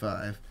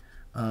 35.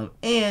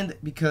 And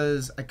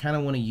because I kind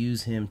of want to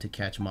use him to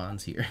catch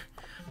Mons here.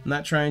 I'm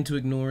not trying to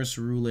ignore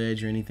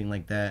Ceruledge or anything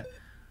like that.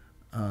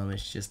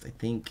 It's just, I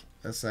think,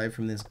 aside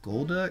from this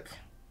Golduck,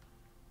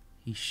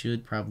 he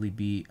should probably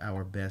be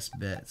our best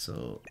bet.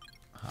 So,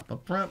 hop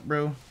up front,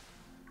 bro.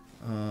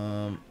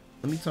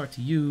 Let me talk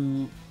to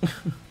you.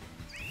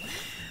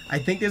 I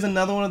think there's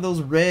another one of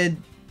those red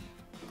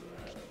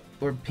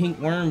or pink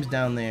worms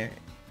down there.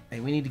 Hey,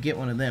 we need to get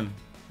one of them.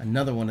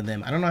 Another one of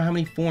them. I don't know how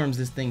many forms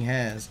this thing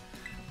has.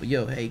 But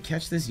yo, hey,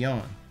 catch this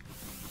yawn.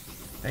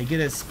 Hey, get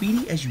as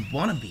speedy as you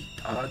wanna be.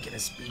 Oh, get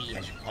as speedy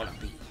as you wanna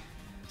be.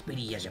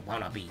 Speedy as you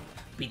wanna be.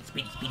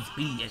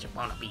 Speedy as you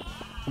wanna be.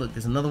 Look,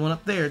 there's another one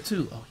up there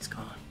too. Oh, he's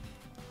gone.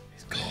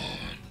 He's gone.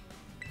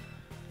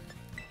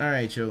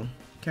 Alright, yo.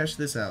 Catch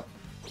this out.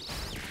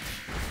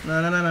 No.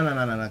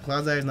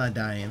 Cloudsire's not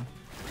dying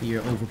to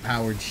your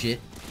overpowered shit.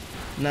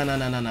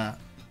 No.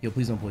 Yo,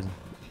 please don't poison.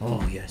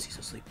 Oh, yes, he's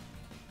asleep.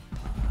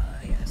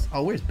 Yes.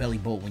 Oh, where's Belly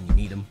Bolt when you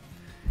need him?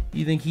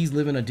 You think he's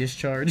living a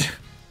discharge?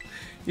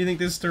 You think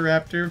this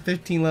Staraptor,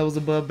 15 levels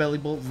above Belly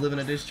Bolt, is living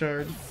a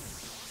discharge?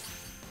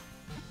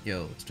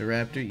 Yo,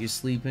 Staraptor, you're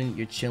sleeping,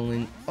 you're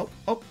chilling.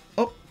 Up.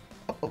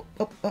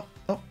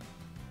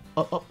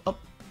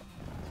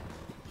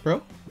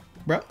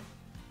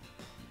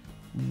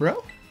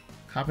 Bro,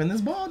 hop in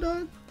this ball,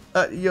 dog.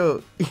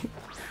 Yo,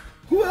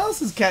 who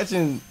else is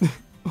catching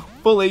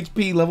full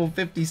HP level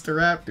 50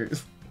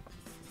 Staraptors?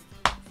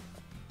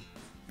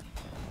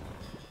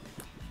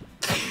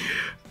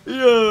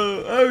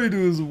 Yo, I be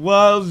doing some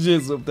wild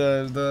shit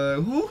sometimes,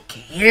 dog. Who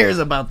cares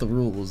about the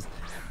rules?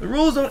 The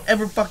rules don't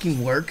ever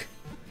fucking work.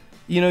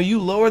 You know, you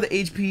lower the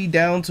HP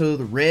down to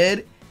the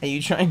red, and you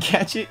try and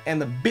catch it,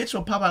 and the bitch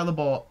will pop out of the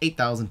ball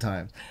 8,000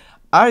 times.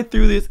 I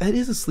threw this. It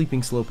is a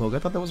sleeping Slowpoke. I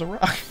thought that was a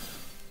rock.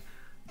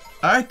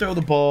 I throw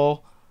the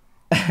ball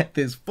at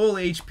this full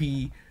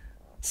HP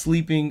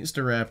sleeping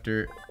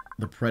Staraptor,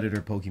 the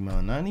Predator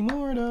Pokemon. Not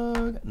anymore,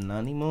 dog. Not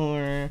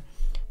anymore.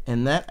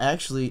 And that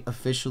actually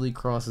officially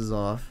crosses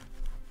off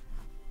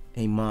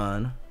a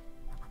Mon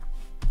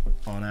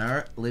on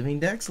our Living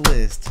Dex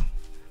list.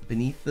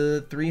 Beneath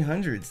the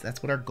 300s.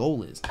 That's what our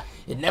goal is.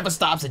 It never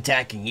stops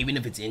attacking, even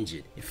if it's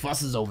injured. It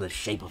fusses over the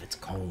shape of its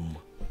comb.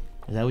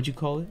 Is that what you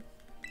call it?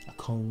 A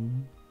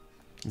comb?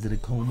 Is it a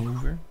comb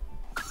over?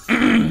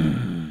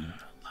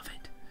 Love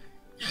it.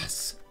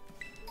 Yes.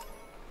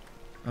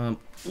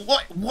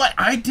 What?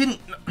 I didn't...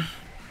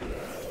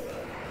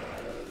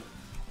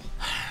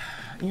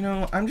 You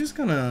know, I'm just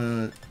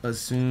gonna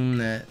assume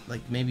that,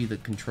 like, maybe the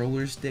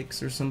controller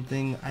sticks or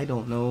something. I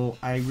don't know.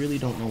 I really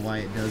don't know why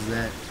it does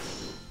that.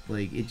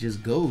 Like, it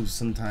just goes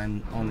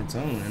sometime on its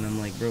own. And I'm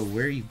like, bro,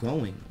 where are you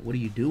going? What are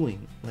you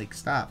doing? Like,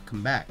 stop,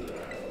 come back.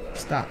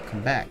 Stop,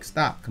 come back.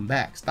 Stop, come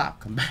back. Stop,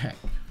 come back.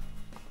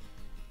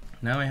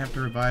 Now I have to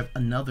revive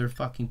another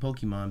fucking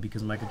Pokemon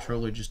because my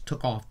controller just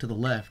took off to the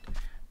left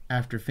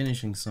after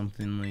finishing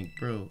something. Like,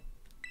 bro,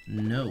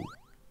 No.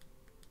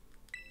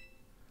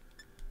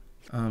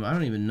 I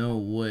don't even know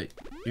what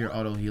you're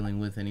auto healing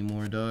with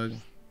anymore, dog.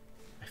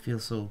 I feel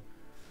so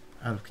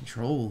out of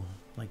control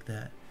like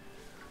that.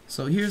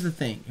 So here's the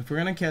thing. If we're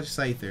gonna catch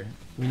Scyther,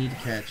 we need to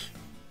catch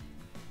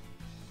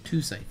 2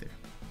 Scyther.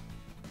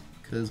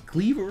 Because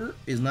Cleaver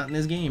is not in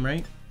this game,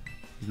 right?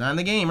 He's not in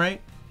the game, right?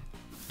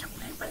 Don't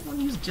everybody want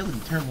to use agility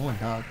turn 1,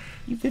 dog.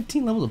 You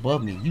 15 levels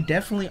above me. You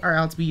definitely are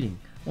outspeeding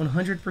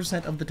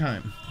 100% of the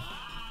time.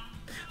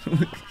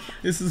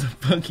 This is a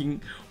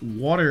fucking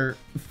water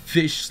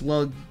fish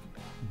slug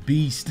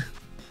beast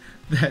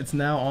that's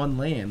now on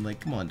land. Like,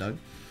 come on, dog.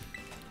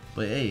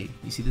 But hey,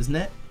 you see this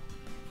net?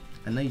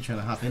 I know you're trying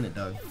to hop in it,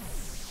 dog.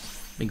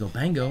 Bingo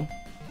bango.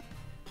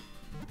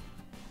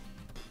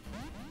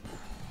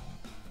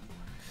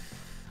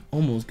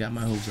 Almost got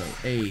my hopes up.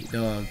 Hey,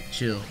 dog,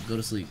 chill. Go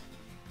to sleep.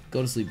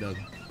 Go to sleep, dog.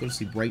 Go to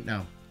sleep right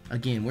now.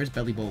 Again, where's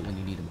Belly Bolt when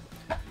you need him?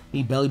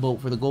 Need Belly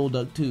Bolt for the gold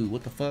duck too.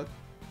 What the fuck?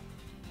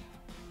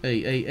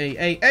 Hey, hey, hey,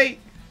 hey, hey!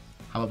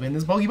 How about in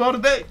this Pokeball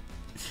today?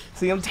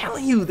 See, I'm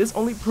telling you, this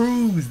only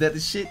proves that the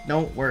shit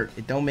don't work.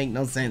 It don't make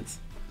no sense.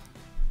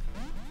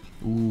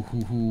 Ooh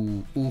hoo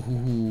hoo, ooh hoo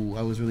hoo.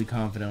 I was really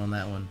confident on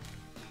that one.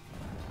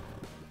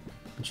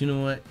 But you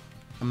know what?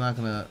 I'm not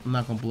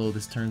gonna blow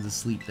this turns of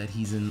sleep that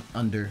he's in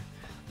under.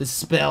 The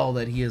spell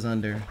that he is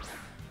under.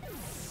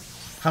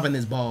 Hop in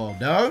this ball,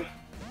 dog.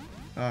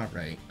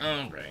 Alright,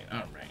 alright,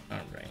 alright,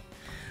 alright.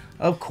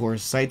 Of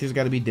course, Scyther's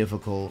gotta be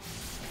difficult.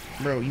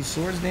 Bro, you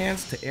Swords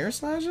Dance to air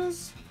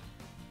slashes?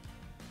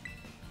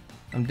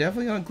 I'm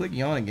definitely gonna click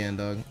yawn again,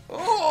 dog.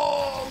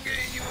 Oh, okay,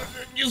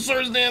 you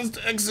Swords Dance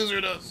to X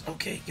Scissor does.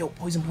 Okay, yo,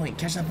 Poison Point.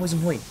 Catch that Poison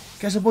Point.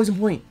 Catch that Poison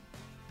Point.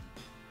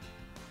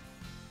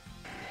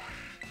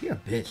 You're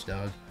a bitch,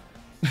 dog.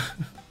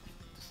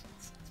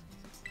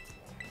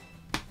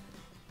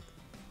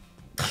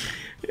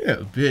 You're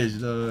a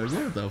bitch, dog.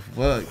 What the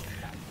fuck?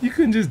 You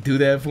couldn't just do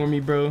that for me,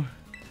 bro.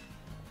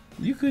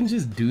 You couldn't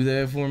just do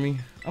that for me.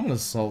 I'm gonna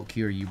Salt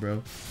Cure you,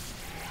 bro.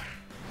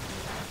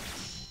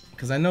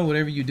 Because I know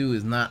whatever you do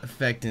is not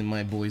affecting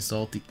my boy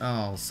Salty.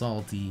 Oh,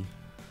 Salty.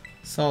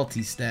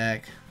 Salty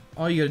stack.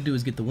 All you gotta do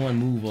is get the one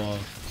move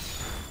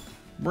off.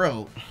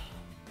 Bro.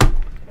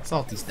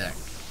 Salty stack.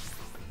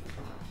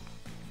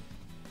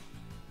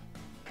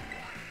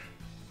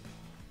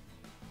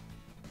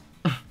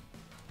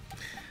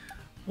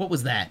 What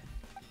was that?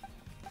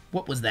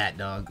 What was that,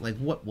 dog? Like,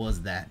 what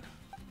was that?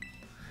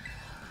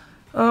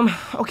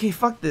 Okay,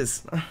 fuck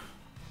this.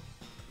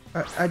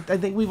 I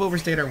think we've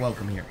overstayed our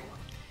welcome here.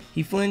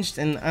 He flinched,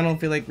 and I don't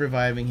feel like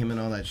reviving him and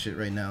all that shit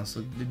right now.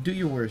 So do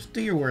your worst.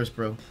 Do your worst,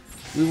 bro.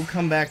 We will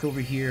come back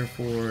over here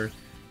for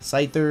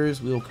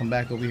Scythers. We will come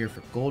back over here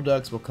for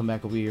Golducks. We'll come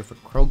back over here for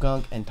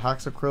Croagunk and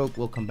Toxicroak.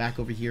 We'll come back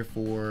over here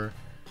for...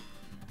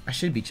 I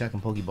should be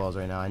checking Pokeballs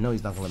right now. I know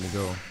he's not gonna let me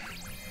go.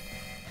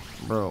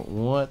 Bro,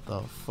 what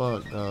the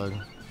fuck, dog?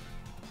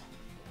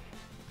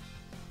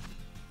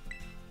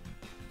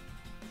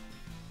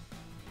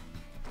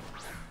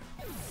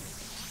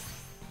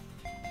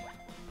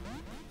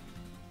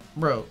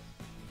 Bro,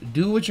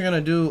 do what you're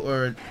gonna do,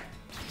 or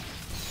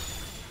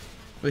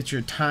with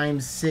your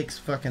 ×6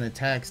 fucking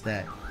attack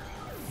stat,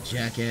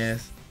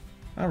 jackass.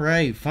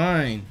 Alright,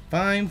 fine.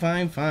 Fine,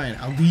 fine, fine.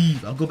 I'll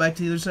leave. I'll go back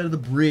to the other side of the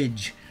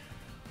bridge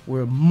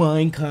where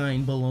my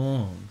kind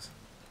belongs.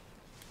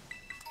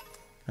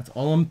 That's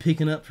all I'm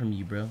picking up from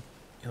you, bro.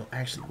 Yo,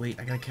 actually, wait.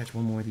 I gotta catch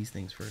one more of these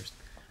things first.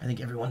 I think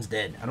everyone's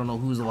dead. I don't know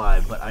who's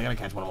alive, but I gotta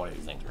catch one more of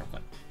these things real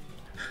quick.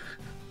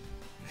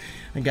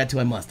 I got to,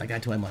 I must. I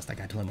got to, I must. I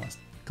got to, I must.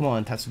 Come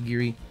on,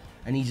 Tatsugiri.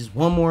 I need just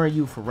one more of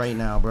you for right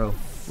now, bro.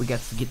 We got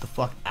to get the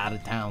fuck out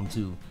of town,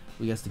 too.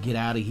 We got to get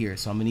out of here,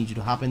 so I'm gonna need you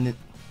to hop in the...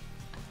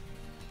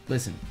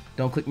 Listen,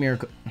 don't click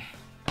Miracle.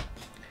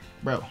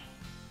 Bro.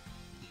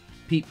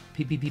 Peep,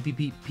 peep, peep, peep, peep,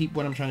 peep, peep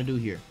what I'm trying to do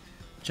here.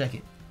 Check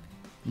it.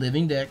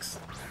 Living Dex,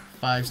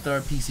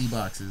 5-star PC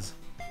boxes.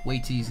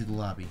 Wait till you see the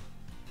lobby.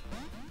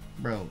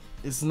 Bro,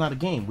 this is not a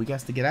game. We got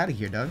to get out of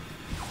here, dog.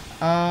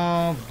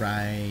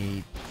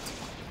 Alright.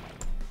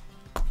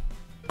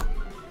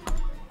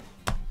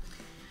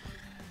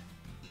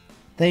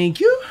 Thank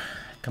you.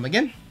 Come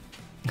again.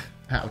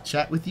 I'll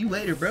chat with you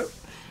later, bro.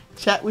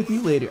 Chat with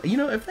you later. You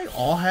know, if they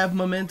all have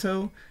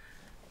Memento,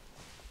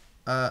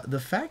 the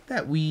fact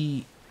that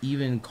we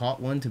even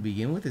caught one to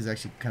begin with is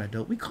actually kind of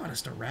dope. We caught a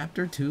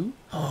Staraptor too.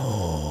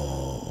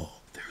 Oh,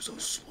 there's a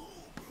slow,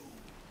 bro.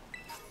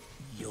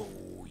 Yo,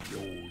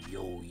 yo,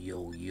 yo,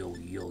 yo, yo,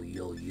 yo,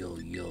 yo, yo,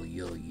 yo,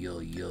 yo,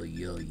 yo, yo,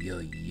 yo, yo,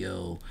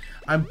 yo.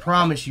 I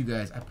promise you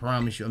guys, I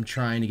promise you, I'm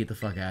trying to get the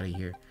fuck out of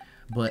here.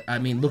 But I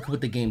mean, look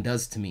what the game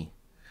does to me.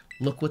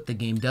 Look what the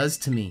game does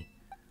to me.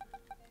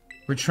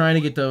 We're trying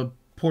to get the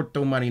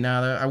Porto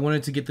Marinada. I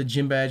wanted to get the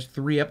gym badge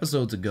 3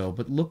 episodes ago,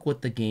 but look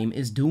what the game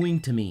is doing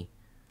to me.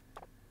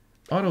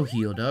 Auto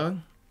heal,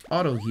 dog.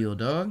 Auto heal,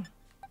 dog.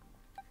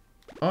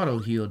 Auto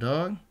heal,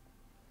 dog.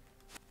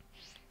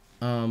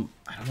 I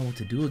don't know what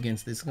to do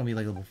against this. It's gonna be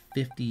like level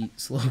 50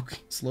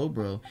 slow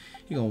bro.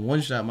 You're gonna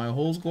one-shot my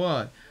whole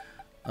squad.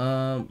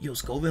 Yo,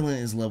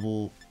 Scovillain is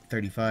level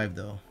 35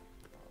 though.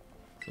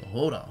 So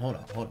hold on. Hold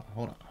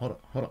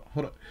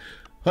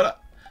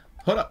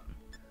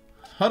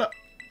up.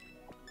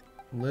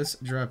 Let's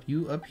drop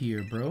you up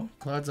here, bro.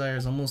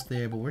 Clodsire almost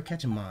there, but we're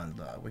catching mons,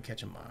 dog. We're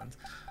catching mons.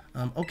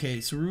 Okay,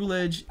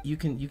 Ceruledge, you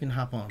can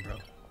hop on, bro.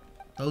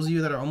 Those of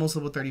you that are almost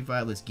level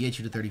 35, let's get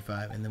you to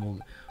 35, and then we'll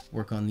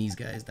work on these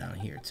guys down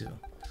here too.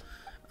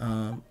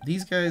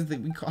 These guys that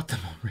we caught them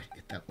already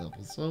at that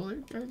level, so they're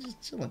kind of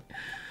just chilling.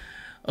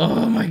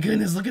 Oh my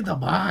goodness, look at the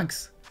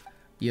box.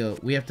 Yo,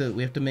 we have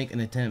to make an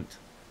attempt.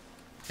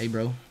 Hey,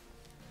 bro,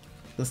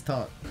 let's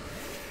talk.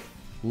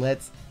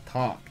 Let's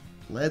talk,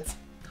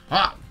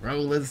 bro.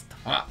 Let's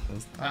talk.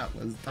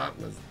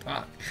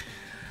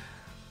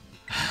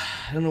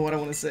 I don't know what I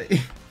want to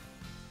say.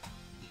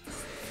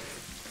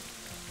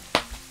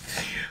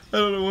 I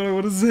don't know what I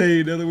want to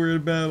say now that we're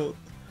in battle.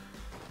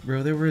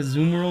 Bro, there were a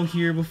zoom roll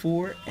here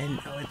before, and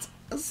now it's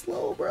a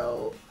slow,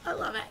 bro. I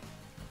love it.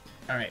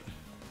 Alright.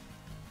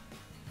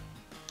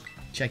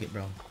 Check it,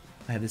 bro.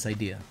 I have this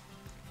idea.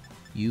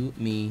 You,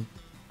 me,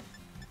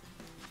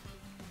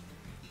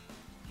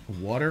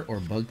 water or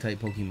bug type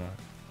Pokemon.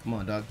 Come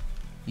on, dog.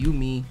 You,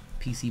 me,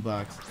 PC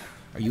box.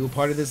 Are you a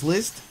part of this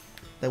list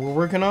that we're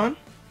working on?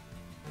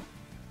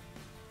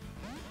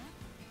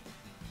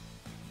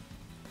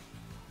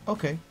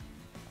 Okay.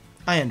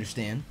 I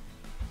understand.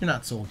 You're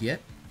not sold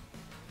yet.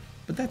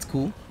 But that's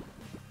cool.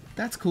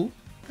 That's cool.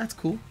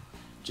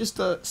 Just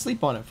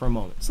sleep on it for a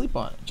moment. Sleep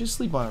on it. Just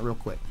sleep on it real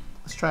quick.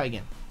 Let's try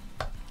again.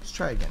 Just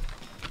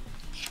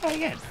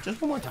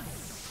one more time.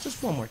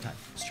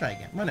 Let's try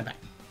again. Run it back.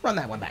 Run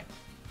that one back.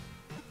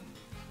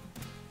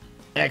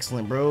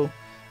 Excellent, bro.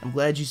 I'm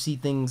glad you see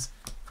things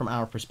from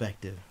our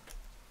perspective.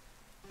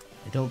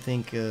 I don't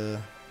think he's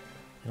on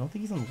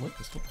the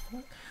list. What the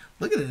fuck?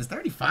 Look at this,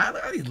 35.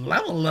 Look at these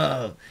level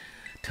up.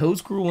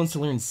 Toadscrew wants to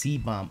learn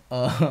Seed Bomb.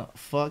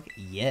 Fuck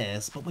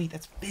yes. But wait,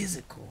 that's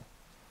physical.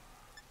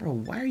 Bro,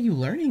 why are you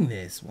learning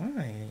this?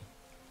 Why?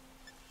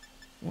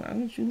 Why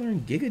don't you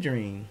learn Giga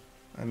Drain?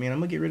 I mean, I'm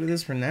gonna get rid of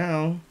this for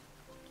now.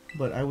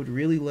 But I would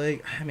really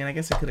like... I mean, I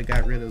guess I could have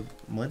got rid of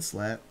Mud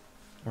Slap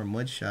or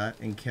Mud Shot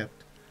and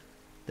kept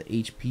the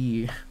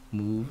HP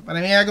move. But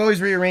I mean, I can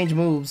always rearrange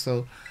moves,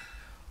 so...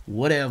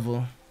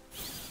 whatever.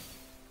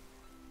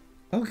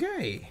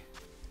 Okay.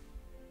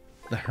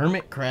 The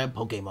Hermit Crab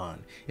Pokemon.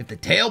 If the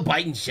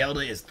tail-biting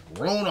shelter is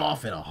thrown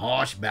off in a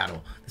harsh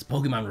battle, this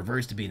Pokemon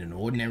reverts to being an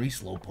ordinary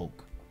Slowpoke.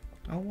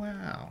 Oh,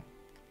 wow.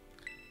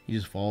 He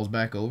just falls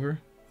back over.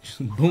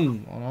 Just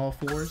boom, on all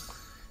fours.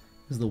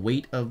 Is the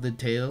weight of the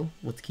tail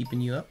what's keeping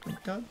you up,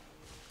 dog?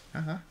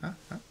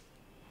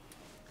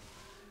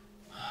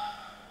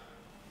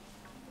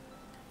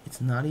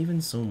 It's not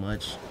even so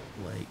much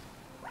like...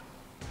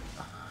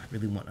 I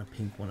really want a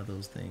pink one of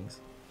those things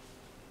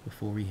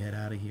before we head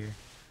out of here.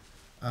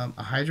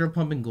 A Hydro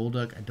Pump and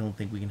Golduck, I don't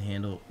think we can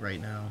handle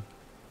right now.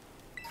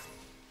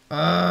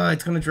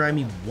 It's gonna drive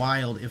me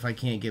wild if I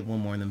can't get one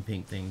more of them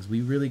pink things.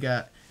 We really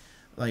got,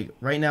 like,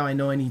 right now I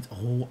know I need,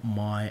 oh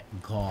my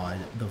god,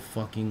 the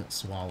fucking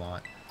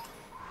Swalot.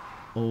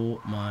 Oh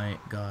my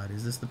god,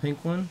 is this the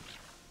pink one?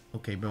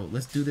 Okay, bro,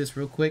 let's do this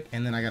real quick,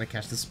 and then I gotta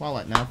catch the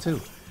Swalot now,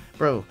 too.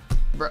 Bro,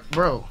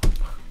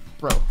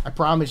 I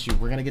promise you,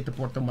 we're gonna get to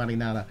Porto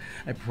Marinada.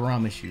 I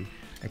promise you.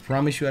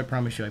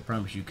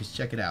 Because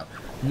check it out.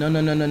 No.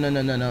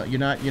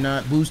 You're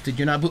not boosted.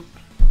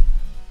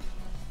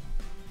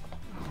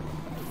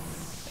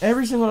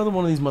 Every single other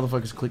one of these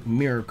motherfuckers click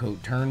Mirror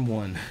Coat turn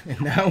 1.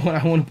 And now when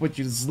I want to put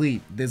you to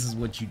sleep, this is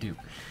what you do.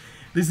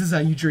 This is how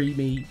you treat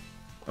me.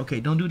 Okay,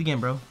 don't do it again,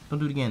 bro. Don't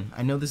do it again.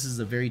 I know this is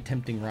a very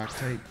tempting rock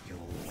type. Yo,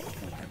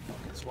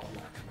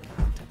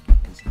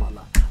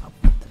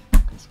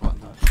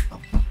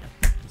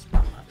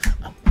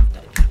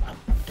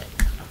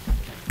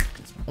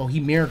 oh, he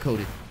mirror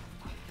coated.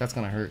 That's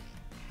gonna hurt.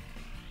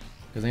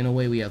 Cause ain't no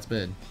way we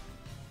outsped.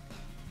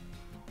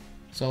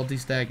 Salty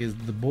Stack is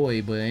the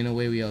boy, but ain't no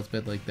way we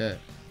outsped like that.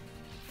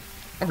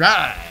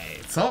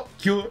 Alright! Salt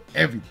cure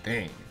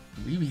everything.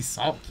 We be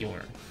salt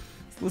cure.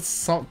 Let's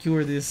salt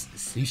cure this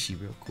sushi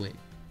real quick.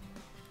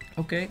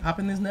 Okay, hop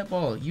in this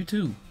netball. You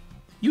too.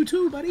 You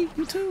too, buddy.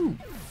 You too.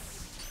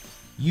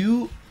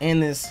 You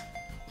and this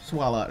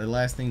Swalot are the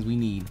last things we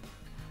need.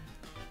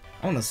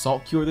 I wanna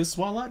salt cure this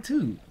Swalot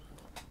too.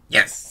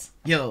 Yes!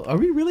 Yo, are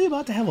we really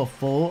about to have a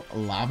full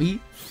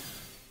lobby?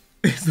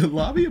 Is the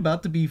lobby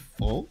about to be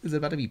full? Is it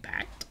about to be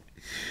packed?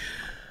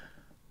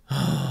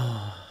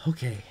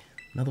 Okay,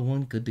 another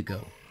one good to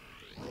go.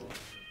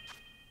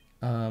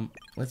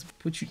 Let's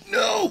put you...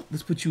 No!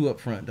 Let's put you up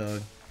front,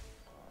 dog.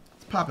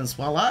 It's popping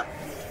Swalot.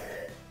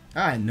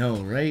 I know,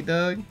 right,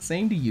 dog?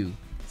 Same to you.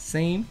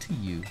 Same to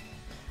you.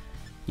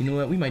 You know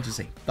what? We might just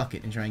say fuck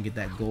it and try and get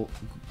that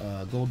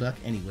Golduck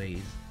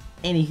anyways.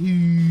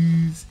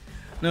 Anywho's...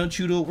 No,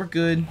 Chudo, we're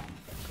good.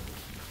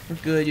 We're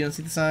good. You don't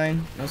see the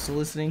sign? No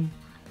soliciting?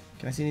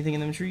 Can I see anything in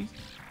them trees?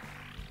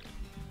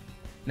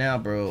 Now,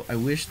 bro, I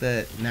wish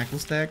that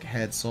Knucklestack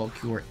had Salt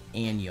Cure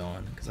and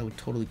Yawn, because I would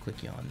totally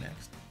click Yawn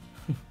next.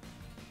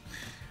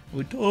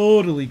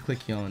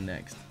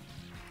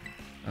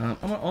 I'm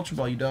gonna Ultra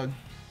Ball you, dog.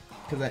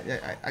 Because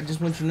I just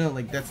want you to know,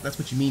 like, that's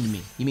what you mean to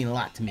me. You mean a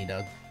lot to me,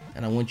 Doug.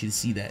 And I want you to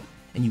see that.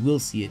 And you will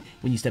see it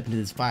when you step into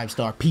this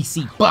 5-star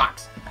PC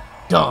box.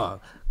 Dog,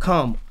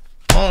 come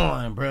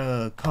on,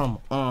 bruh. Come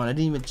on. I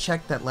didn't even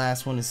check that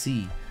last one to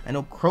see. I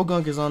know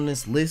Krogunk is on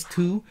this list,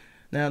 too.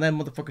 Now, that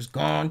motherfucker's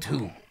gone,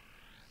 too.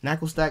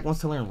 Knucklestack wants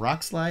to learn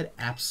Rock Slide?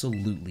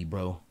 Absolutely,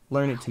 bro.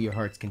 Learn it to your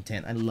heart's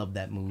content. I love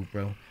that move,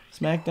 bro.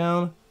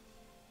 Smackdown?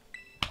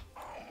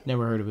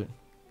 Never heard of it.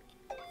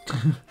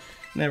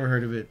 Never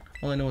heard of it.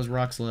 All I know is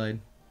Rock Slide.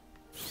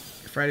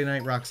 Friday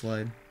Night Rock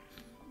Slide.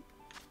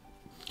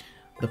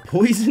 The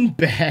Poison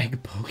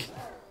Bag Pokemon.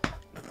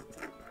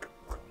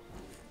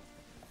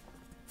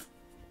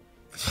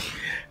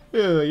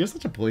 You're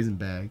such a poison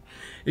bag.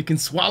 It can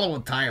swallow an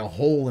entire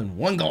whole in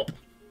one gulp.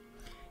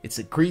 It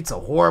secretes a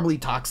horribly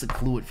toxic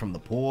fluid from the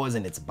pores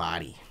in its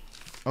body.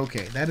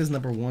 Okay, that is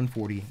number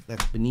 140.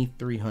 That's beneath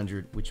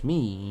 300, which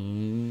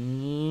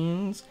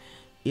means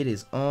it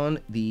is on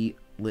the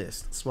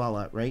list.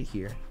 Swallow right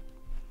here.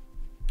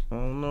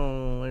 Oh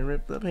no, I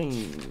ripped the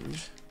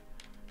page.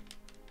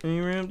 I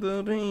ripped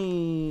the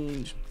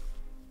page.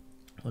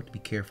 I'll have to be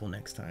careful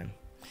next time.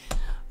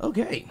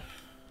 Okay.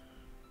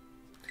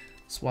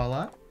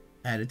 Swallow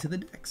added to the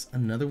dex.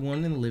 Another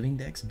one in the living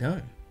dex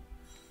done.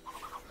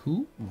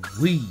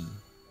 Hoo-wee.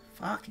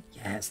 Fuck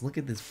yes. Look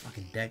at this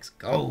fucking dex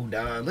go,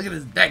 dog. Look at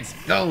this dex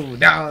go,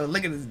 dog.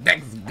 Look at this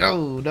dex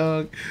go,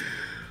 dog.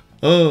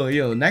 Oh,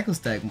 yo,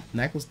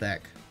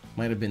 Knucklestack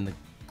might have been the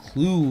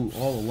clue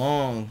all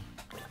along.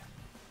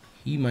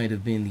 He might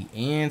have been the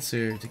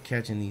answer to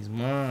catching these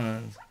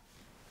mons.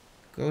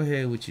 Go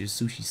ahead with your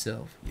sushi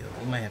self. Yo,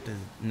 we might have to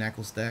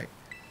Knucklestack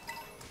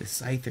the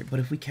Scyther. But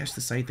if we catch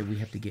the Scyther, we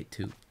have to get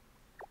 2.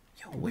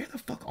 Yo, where the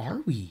fuck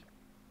are we?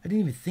 I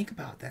didn't even think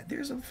about that.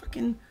 There's a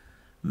fucking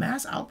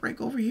mass outbreak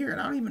over here, and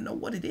I don't even know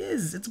what it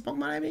is. It's a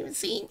Pokemon I haven't even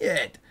seen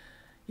yet.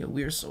 Yo,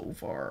 we're so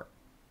far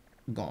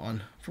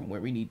gone from where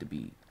we need to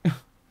be.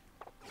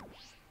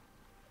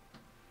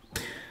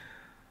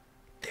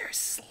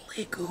 There's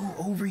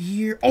Sliggoo over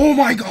here. Oh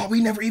my god,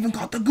 we never even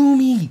caught the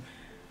Goomy.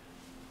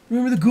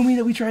 Remember the Goomy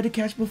that we tried to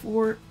catch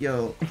before?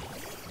 Yo.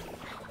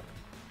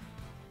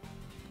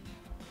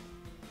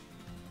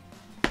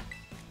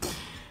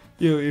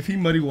 Yo, if he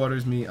muddy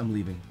waters me, I'm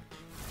leaving.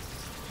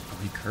 Oh,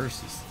 he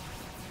curses.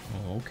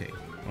 Oh, okay.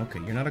 Okay,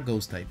 you're not a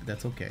ghost type, but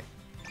that's okay.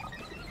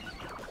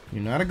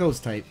 You're not a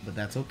ghost type, but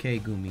that's okay,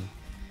 Goomy.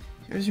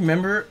 You guys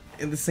remember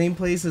in the same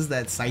place as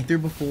that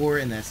Scyther before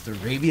and that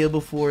Staravia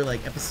before,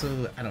 like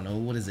episode, I don't know,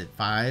 what is it,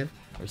 5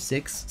 or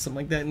 6? Something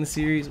like that in the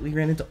series. We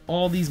ran into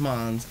all these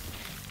mons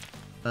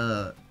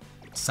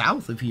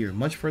south of here,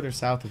 much further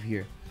south of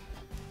here.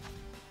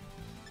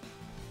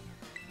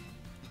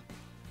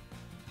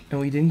 And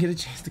we didn't get a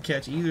chance to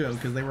catch either of them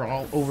because they were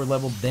all over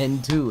leveled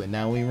then too. And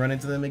now we run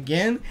into them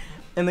again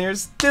and they're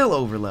still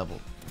over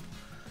leveled.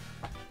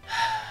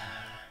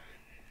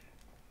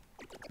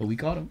 But we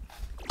caught them.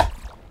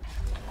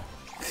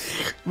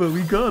 But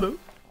we caught him.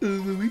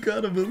 But we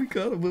caught him. But we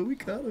caught him. But we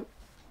caught him.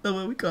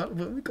 But we caught him.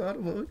 But we caught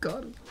him. But we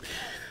caught him.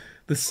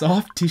 The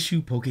soft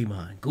tissue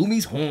Pokemon.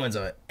 Goomy's horns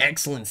are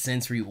excellent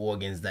sensory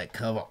organs that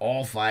cover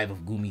all 5 of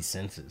Goomy's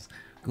senses.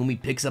 Goomy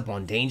picks up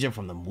on danger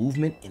from the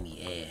movement in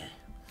the air.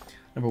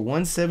 Number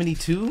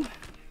 172.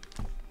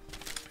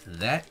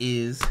 That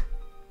is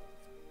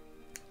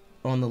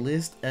on the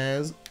list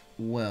as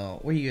well.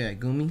 Where you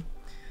at, Goomy?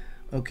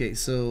 Okay,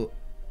 so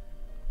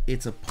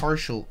it's a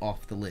partial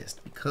off the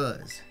list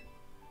because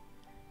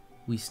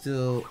we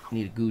still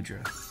need a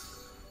Goodra.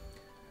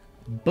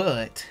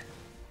 But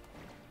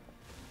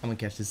I'm gonna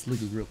catch this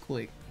Sliggoo real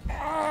quick.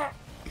 I'm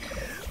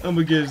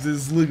gonna catch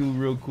this Sliggoo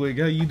real quick.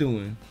 How you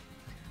doing?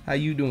 How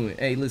you doing?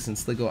 Hey, listen,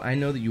 Sliggoo, I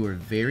know that you are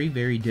very,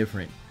 very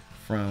different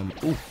from...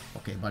 Ooh,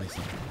 okay, body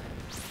slam.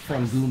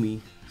 From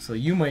Goomy. So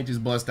you might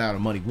just bust out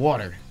of muddy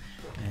water.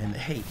 And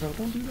hey, bro,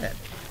 don't do that.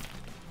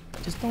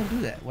 Just don't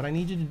do that. What I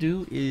need you to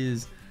do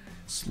is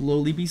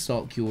slowly be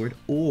salt cured,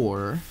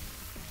 or...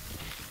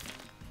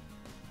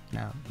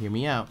 Now, hear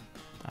me out.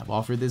 I've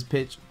offered this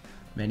pitch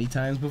many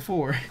times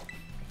before.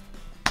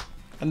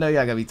 I know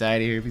y'all gonna be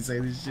tired of here if you say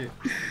this shit.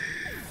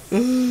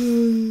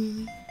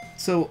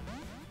 So,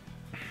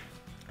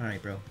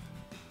 alright, bro.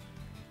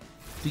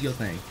 Do your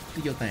thing.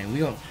 Do your thing. We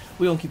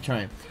gonna keep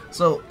trying.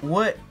 So,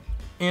 what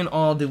in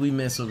all did we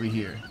miss over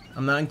here?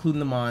 I'm not including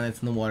the mon that's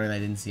in the water that I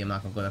didn't see. I'm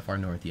not gonna go that far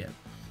north yet.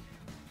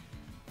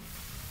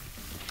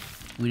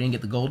 We didn't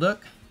get the Golduck.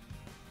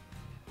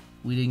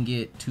 We didn't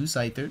get 2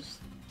 Scythers.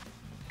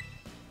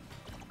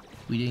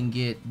 We didn't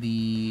get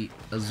the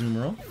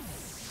Azumarill.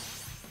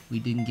 We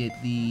didn't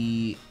get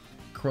the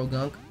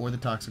Krogunk or the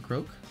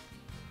Toxicroak.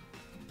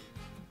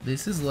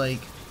 This is like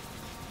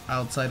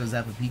outside of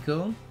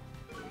Zapapico,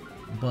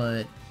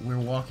 but we're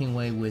walking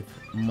away with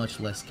much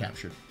less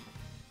captured.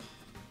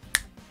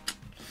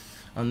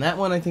 On that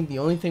one, I think the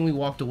only thing we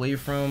walked away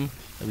from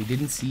that we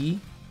didn't see,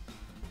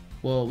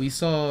 well, we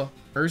saw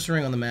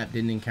Ursaring on the map,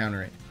 didn't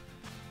encounter it.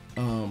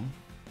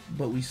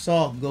 But we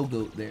saw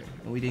Go-Goat there,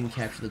 and we didn't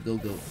capture the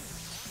Go-Goat,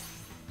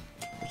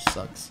 which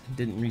sucks. It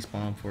didn't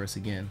respawn for us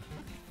again.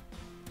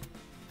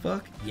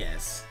 Fuck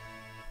yes.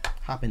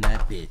 Hop in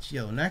that bitch.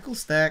 Yo, Knuckle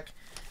Stack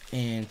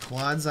and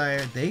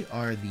Clodsire, they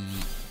are the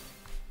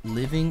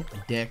living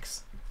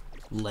Dex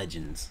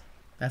legends.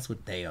 That's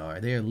what they are.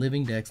 They are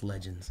living Dex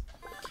legends.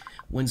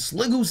 When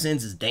Sliggoo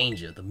senses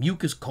danger, the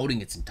mucus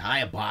coating its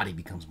entire body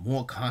becomes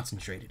more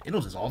concentrated.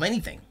 It'll dissolve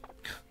anything.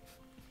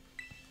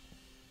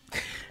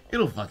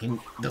 It'll fucking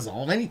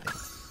dissolve anything.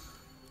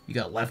 You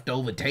got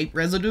leftover tape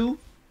residue?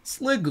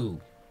 Sliggoo.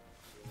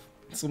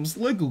 Some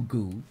Sliggoo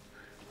goo.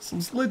 Some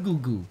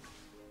Sliggoo goo.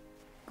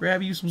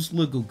 Grab you some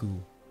Sliggoo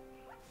goo.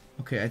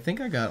 Okay, I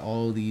think I got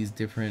all these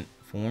different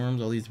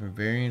forms, all these different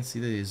variants. See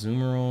the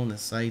Azumarill and the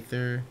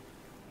Scyther.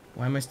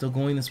 Why am I still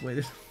going this way?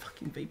 There's a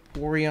fucking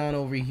Vaporeon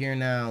over here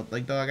now.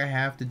 Like, dog, I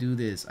have to do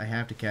this. I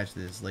have to catch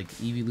this. Like,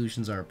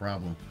 evolutions are a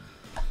problem.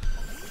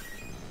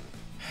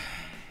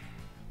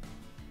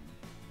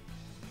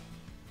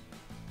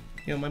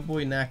 Yo, my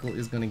boy Knuckle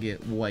is gonna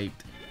get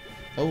wiped.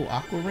 Oh,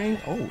 Aqua Ring?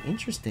 Oh,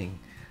 interesting.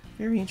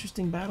 Very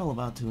interesting battle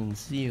about to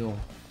ensue.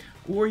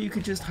 Or you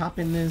could just hop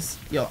in this.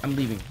 Yo, I'm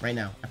leaving right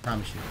now. I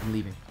promise you. I'm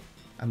leaving.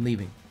 I'm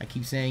leaving. I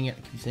keep saying it.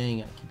 I keep saying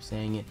it. I keep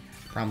saying it.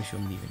 I promise you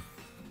I'm leaving.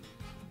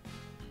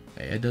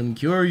 Hey, it doesn't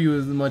cure you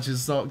as much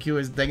as Salt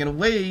cures taken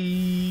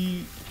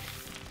away.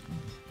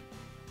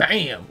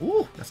 Bam!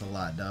 Ooh, that's a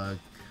lot, dog.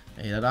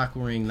 Hey, that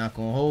Aqua Ring not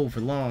gonna hold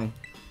for long.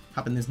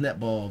 Hop in this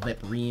netball,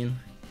 Vaporeon.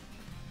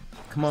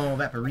 Come on,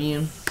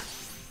 Vaporeon.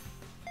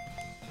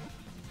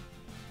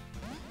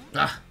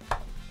 Ah.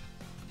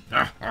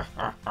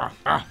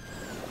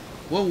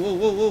 Whoa, whoa,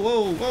 whoa, whoa,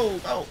 whoa, whoa, whoa,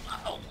 whoa,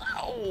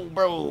 whoa,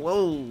 bro, whoa,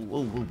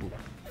 whoa, whoa, whoa.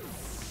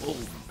 Whoa,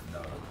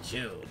 no,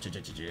 chill, chill.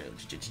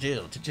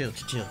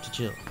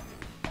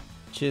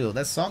 Chill,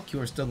 that Salt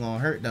Cure is still gonna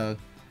hurt, dog.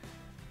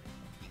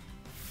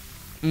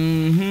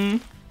 You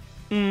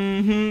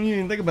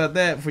didn't think about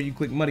that before you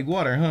click Muddy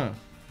Water, huh?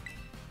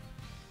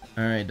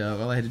 Alright,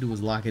 dog, all I had to do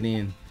was lock it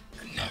in.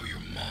 And now you're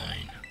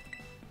mine.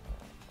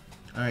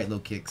 Alright, Low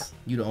Kicks.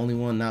 You the only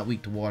one not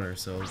weak to water,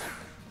 so...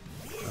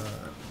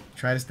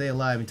 try to stay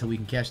alive until we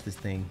can catch this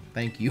thing.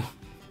 Thank you.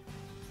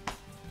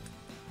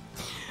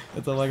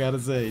 That's all I gotta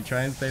say.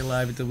 Try and stay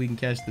alive until we can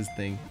catch this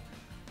thing.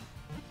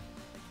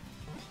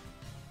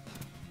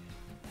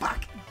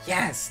 Fuck!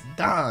 Yes!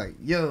 Dog!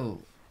 Yo!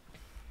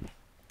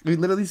 We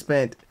literally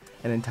spent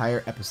an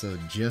entire episode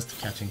just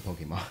catching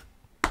Pokemon.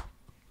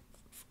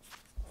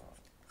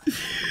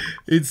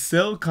 Its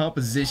cell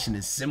composition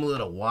is similar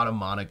to water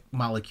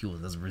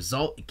molecules. As a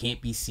result, it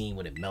can't be seen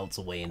when it melts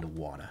away into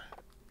water.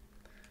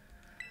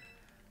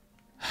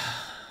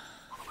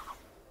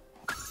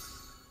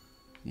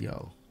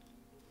 Yo.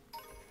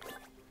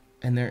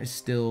 And there is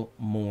still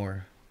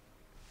more.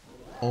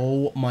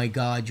 Oh my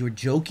god, you're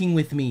joking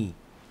with me.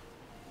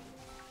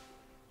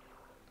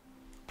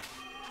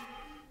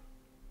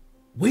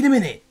 Wait a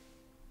minute.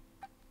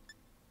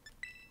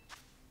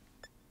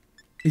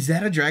 Is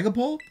that a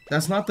Dragapult?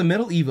 That's not the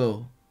middle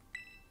Evo.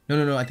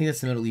 No, I think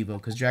that's the middle Evo,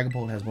 because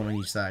Dragapult has one on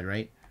each side,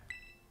 right?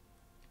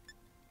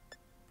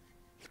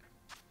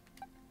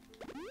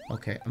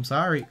 Okay, I'm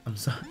sorry. I'm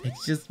sorry.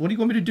 It's just, what do you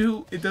want me to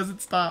do? It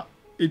doesn't stop.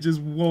 It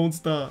just won't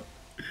stop.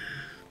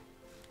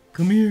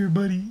 Come here,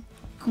 buddy.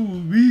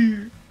 Come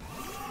here.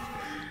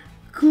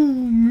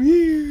 Come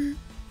here.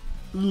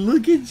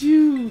 Look at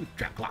you.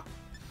 Drop block.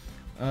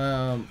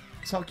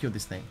 Salt Cure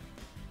this thing.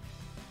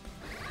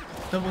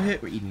 Double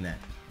hit. We're eating that.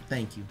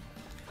 Thank you.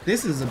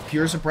 This is a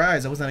pure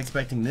surprise. I was not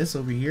expecting this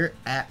over here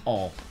at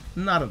all.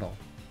 Not at all.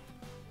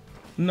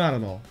 Not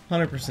at all.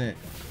 100%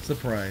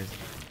 surprise.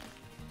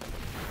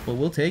 But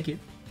we'll take it.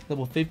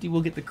 Level 50,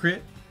 we'll get the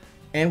crit.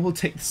 And we'll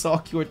take the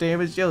Salt Cure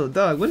damage. Yo,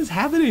 dog, what is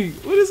happening?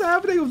 What is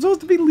happening? I'm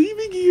supposed to be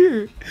leaving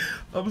here.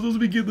 I'm supposed to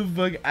be getting the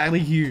fuck out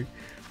of here.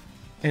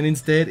 And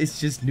instead, it's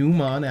just new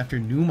mon after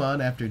new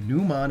mon after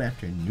new mon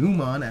after new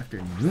mon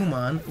after new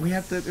mon. We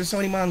have to, there's so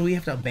many mons, we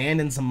have to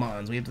abandon some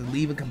mons. We have to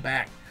leave and come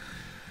back.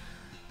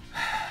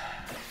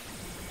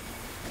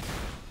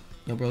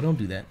 Yo, bro, don't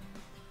do that.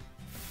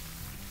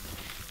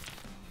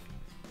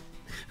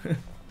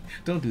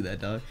 Don't do that,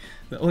 dog.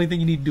 The only thing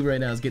you need to do right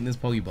now is get in this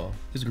Pokeball.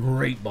 It's a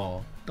great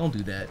ball. Don't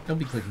do that. Don't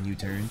be clicking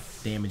U-turn,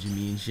 damaging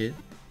me and shit.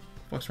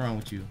 What's wrong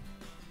with you?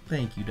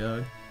 Thank you,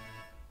 dog.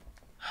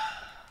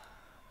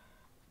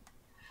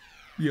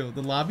 Yo,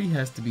 the lobby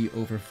has to be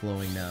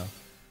overflowing now.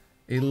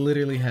 It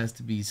literally has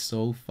to be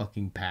so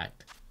fucking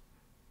packed.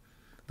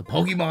 The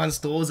Pokemon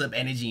stores up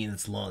energy in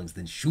its lungs,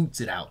 then shoots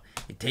it out.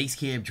 It takes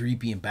care of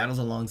Dreepy and battles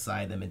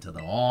alongside them until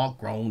they're all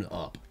grown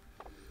up.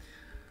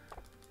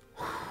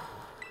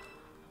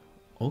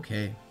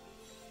 Okay.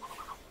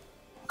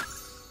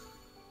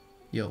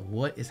 Yo,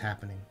 what is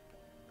happening?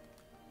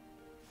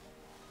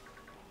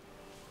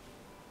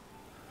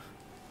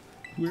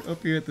 We're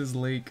up here at this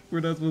lake. We're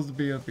not supposed to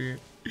be up here.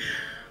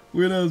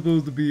 We're not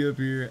supposed to be up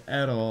here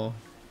at all.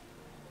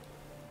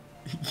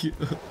 I'm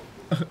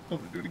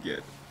gonna do it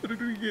again. I'm gonna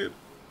do it again.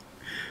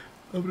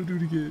 I'm gonna do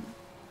it again.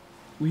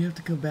 We have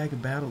to come back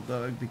and battle,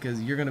 dog,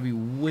 because you're gonna be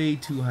way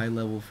too high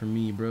level for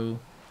me, bro.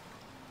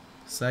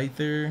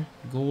 Scyther,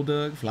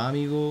 Golduck,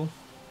 Flamigo.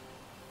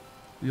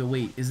 Yo,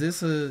 wait, is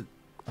this a...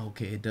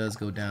 Okay, it does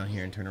go down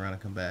here and turn around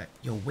and come back.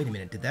 Yo, wait a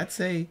minute. Did that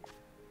say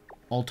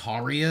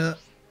Altaria?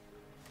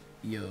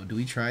 Yo, do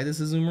we try this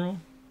Azumarill?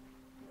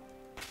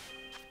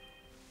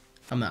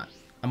 I'm not.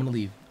 I'm gonna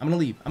leave. I'm gonna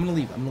leave. I'm gonna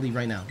leave. I'm gonna leave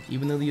right now.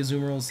 Even though the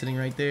Azumarill is sitting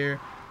right there,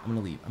 I'm gonna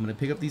leave. I'm gonna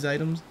pick up these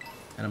items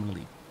and I'm gonna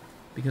leave.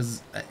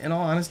 Because, in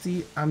all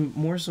honesty, I'm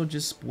more so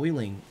just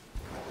spoiling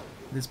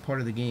this part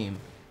of the game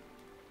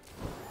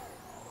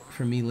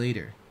for me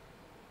later.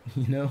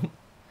 You know?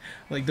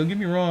 Like, don't get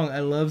me wrong, I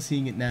love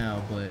seeing it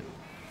now, but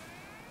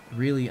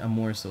really, I'm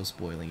more so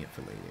spoiling it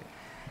for later.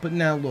 But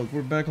now, look,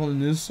 we're back on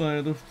this side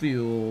of the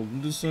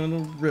field, this side of the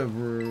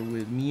river,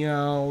 with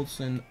Meowths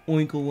and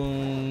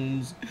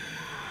Oinkolones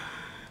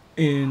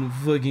and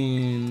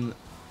fucking,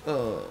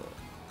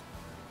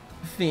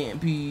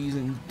 Fampies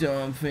and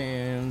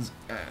Donphans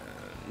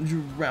and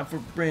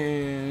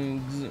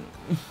Girafabrings.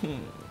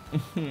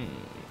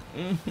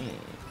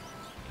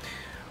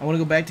 I want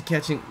to go back to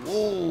catching.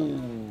 Whoa,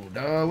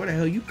 dog, where the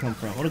hell you come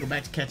from? I want to go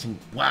back to catching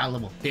wild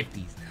level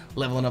 50s,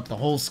 leveling up the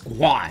whole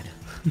squad.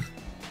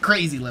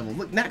 Crazy level.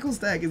 Look, Knuckle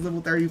Stack is level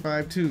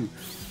 35 too.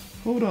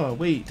 Hold on,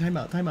 wait, time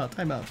out. Oh my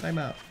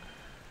god,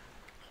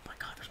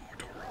 there's more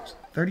Toros.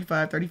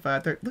 35,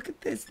 35, 30. Look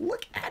at this,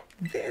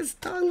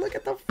 dog. Look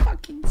at the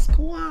fucking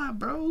squad,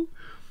 bro.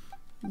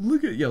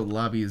 Look at, yo,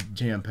 lobby is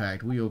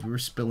jam-packed. We're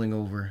spilling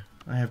over.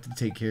 I have to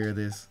take care of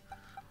this.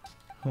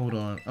 Hold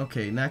on.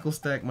 Okay, Knuckle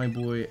Stack, my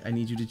boy, I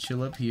need you to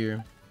chill up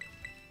here.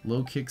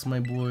 Low Kicks, my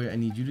boy, I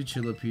need you to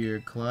chill up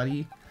here.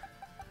 Claudie,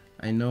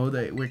 I know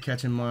that we're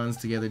catching mons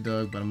together,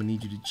 dog, but I'm gonna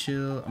need you to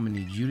chill. I'm gonna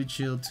need you to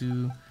chill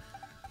too.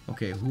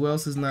 Okay, who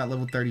else is not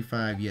level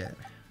 35 yet?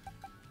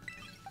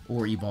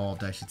 Or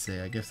evolved, I should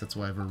say. I guess that's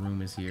why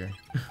Varoom is here.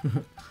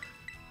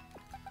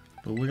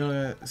 But we're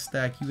gonna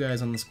stack you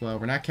guys on the squad.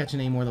 We're not catching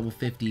any more level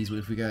 50s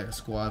if we got a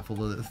squad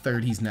full of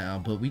 30s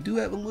now, but we do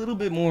have a little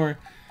bit more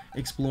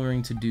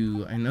exploring to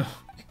do. I know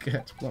you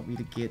guys want me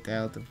to get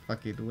down to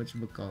fucking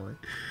whatchamacallit,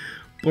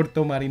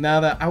 Porto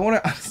Marinada. I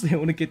want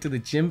to get to the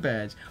gym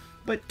badge,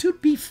 but to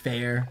be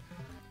fair,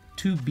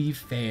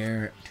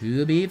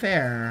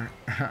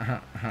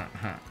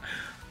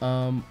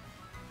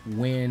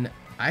 when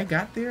I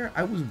got there,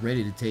 I was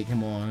ready to take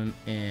him on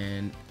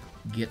and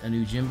get a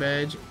new gym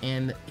badge,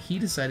 and he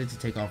decided to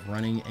take off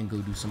running and go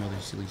do some other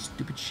silly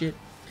stupid shit.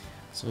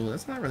 So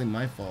that's not really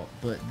my fault.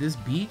 But this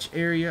beach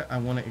area I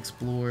want to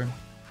explore.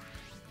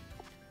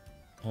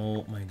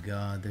 Oh my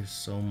god, there's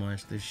so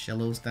much. There's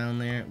Shellos down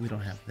there. We don't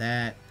have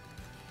that.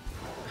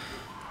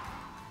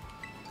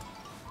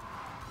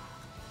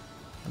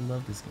 I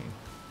love this game.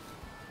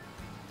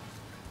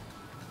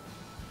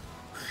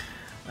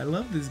 I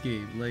love this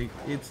game. Like,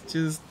 it's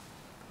just,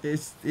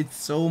 it's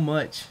so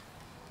much.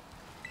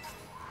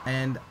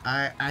 And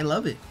I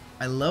love it.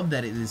 I love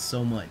that it is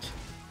so much.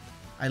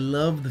 I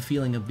love the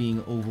feeling of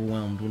being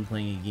overwhelmed when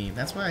playing a game.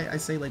 That's why I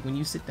say, like, when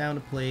you sit down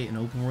to play an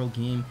open world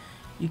game,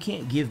 you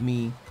can't give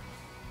me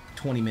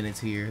 20 minutes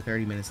here,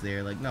 30 minutes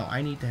there. Like, no,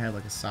 I need to have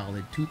like a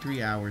solid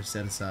 2-3 hours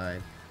set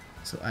aside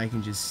so I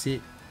can just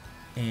sit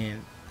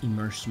and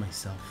immerse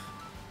myself.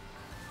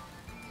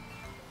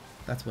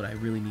 That's what I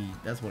really need.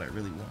 That's what I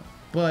really want.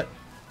 But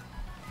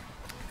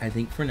I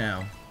think for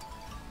now,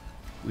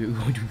 we're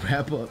going to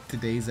wrap up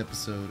today's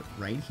episode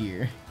right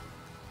here,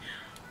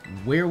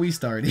 where we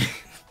started.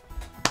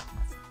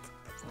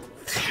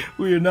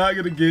 We are not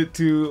going to get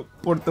to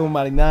Porto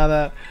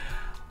Marinada.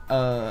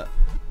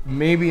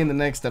 Maybe in the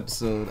next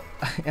episode.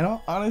 In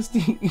all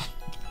honesty,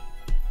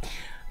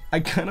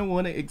 I kind of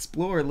want to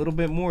explore a little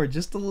bit more,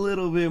 just a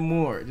little bit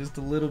more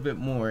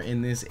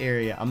in this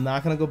area. I'm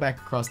not going to go back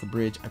across the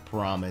bridge, I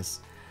promise.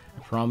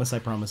 I promise I'm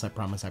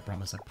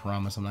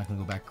not going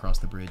to go back across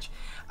the bridge.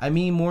 I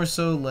mean, more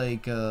so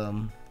like, I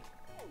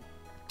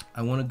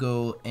want to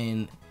go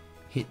and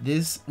hit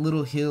this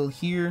little hill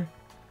here,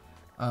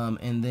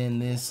 and then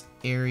this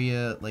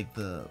area, like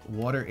the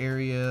water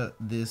area,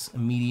 this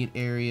immediate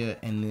area,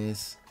 and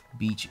this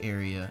beach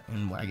area,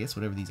 and I guess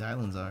whatever these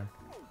islands are.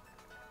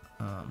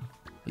 But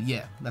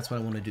yeah, that's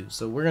what I want to do.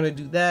 So we're gonna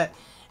do that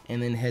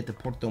and then head to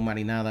Porto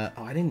Marinada.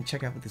 Oh, I didn't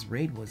check out what this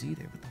raid was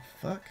either. What the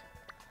fuck?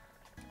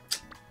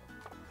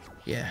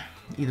 Yeah,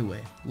 either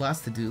way,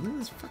 lots to do. Look at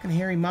this fucking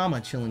hairy mama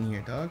chilling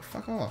here, dog.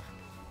 Fuck off.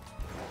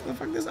 Where the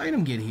fuck did this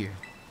item get here?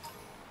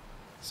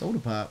 Soda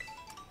pop.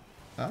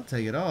 I'll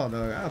take it all,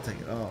 dog. I'll take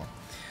it all.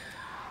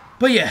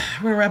 But yeah,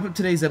 we're gonna wrap up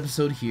today's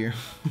episode here.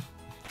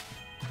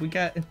 We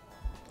got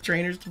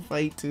trainers to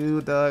fight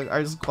too, dog.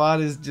 Our squad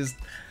is just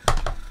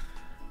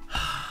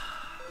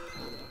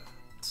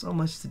so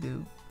much to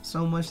do.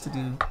 So much to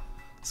do.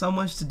 So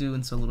much to do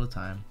in so little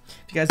time.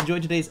 If you guys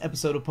enjoyed today's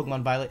episode of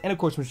Pokemon Violet, and of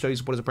course want to show you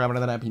support as a proud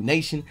member of the Nappy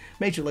Nation,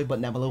 make sure to like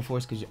button down below for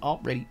us, because you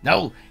already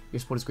know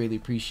your support is greatly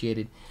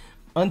appreciated.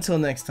 Until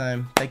next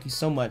time, thank you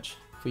so much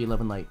for your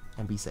love and light,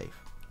 and be safe.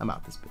 I'm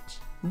out this bitch.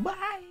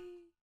 Bye!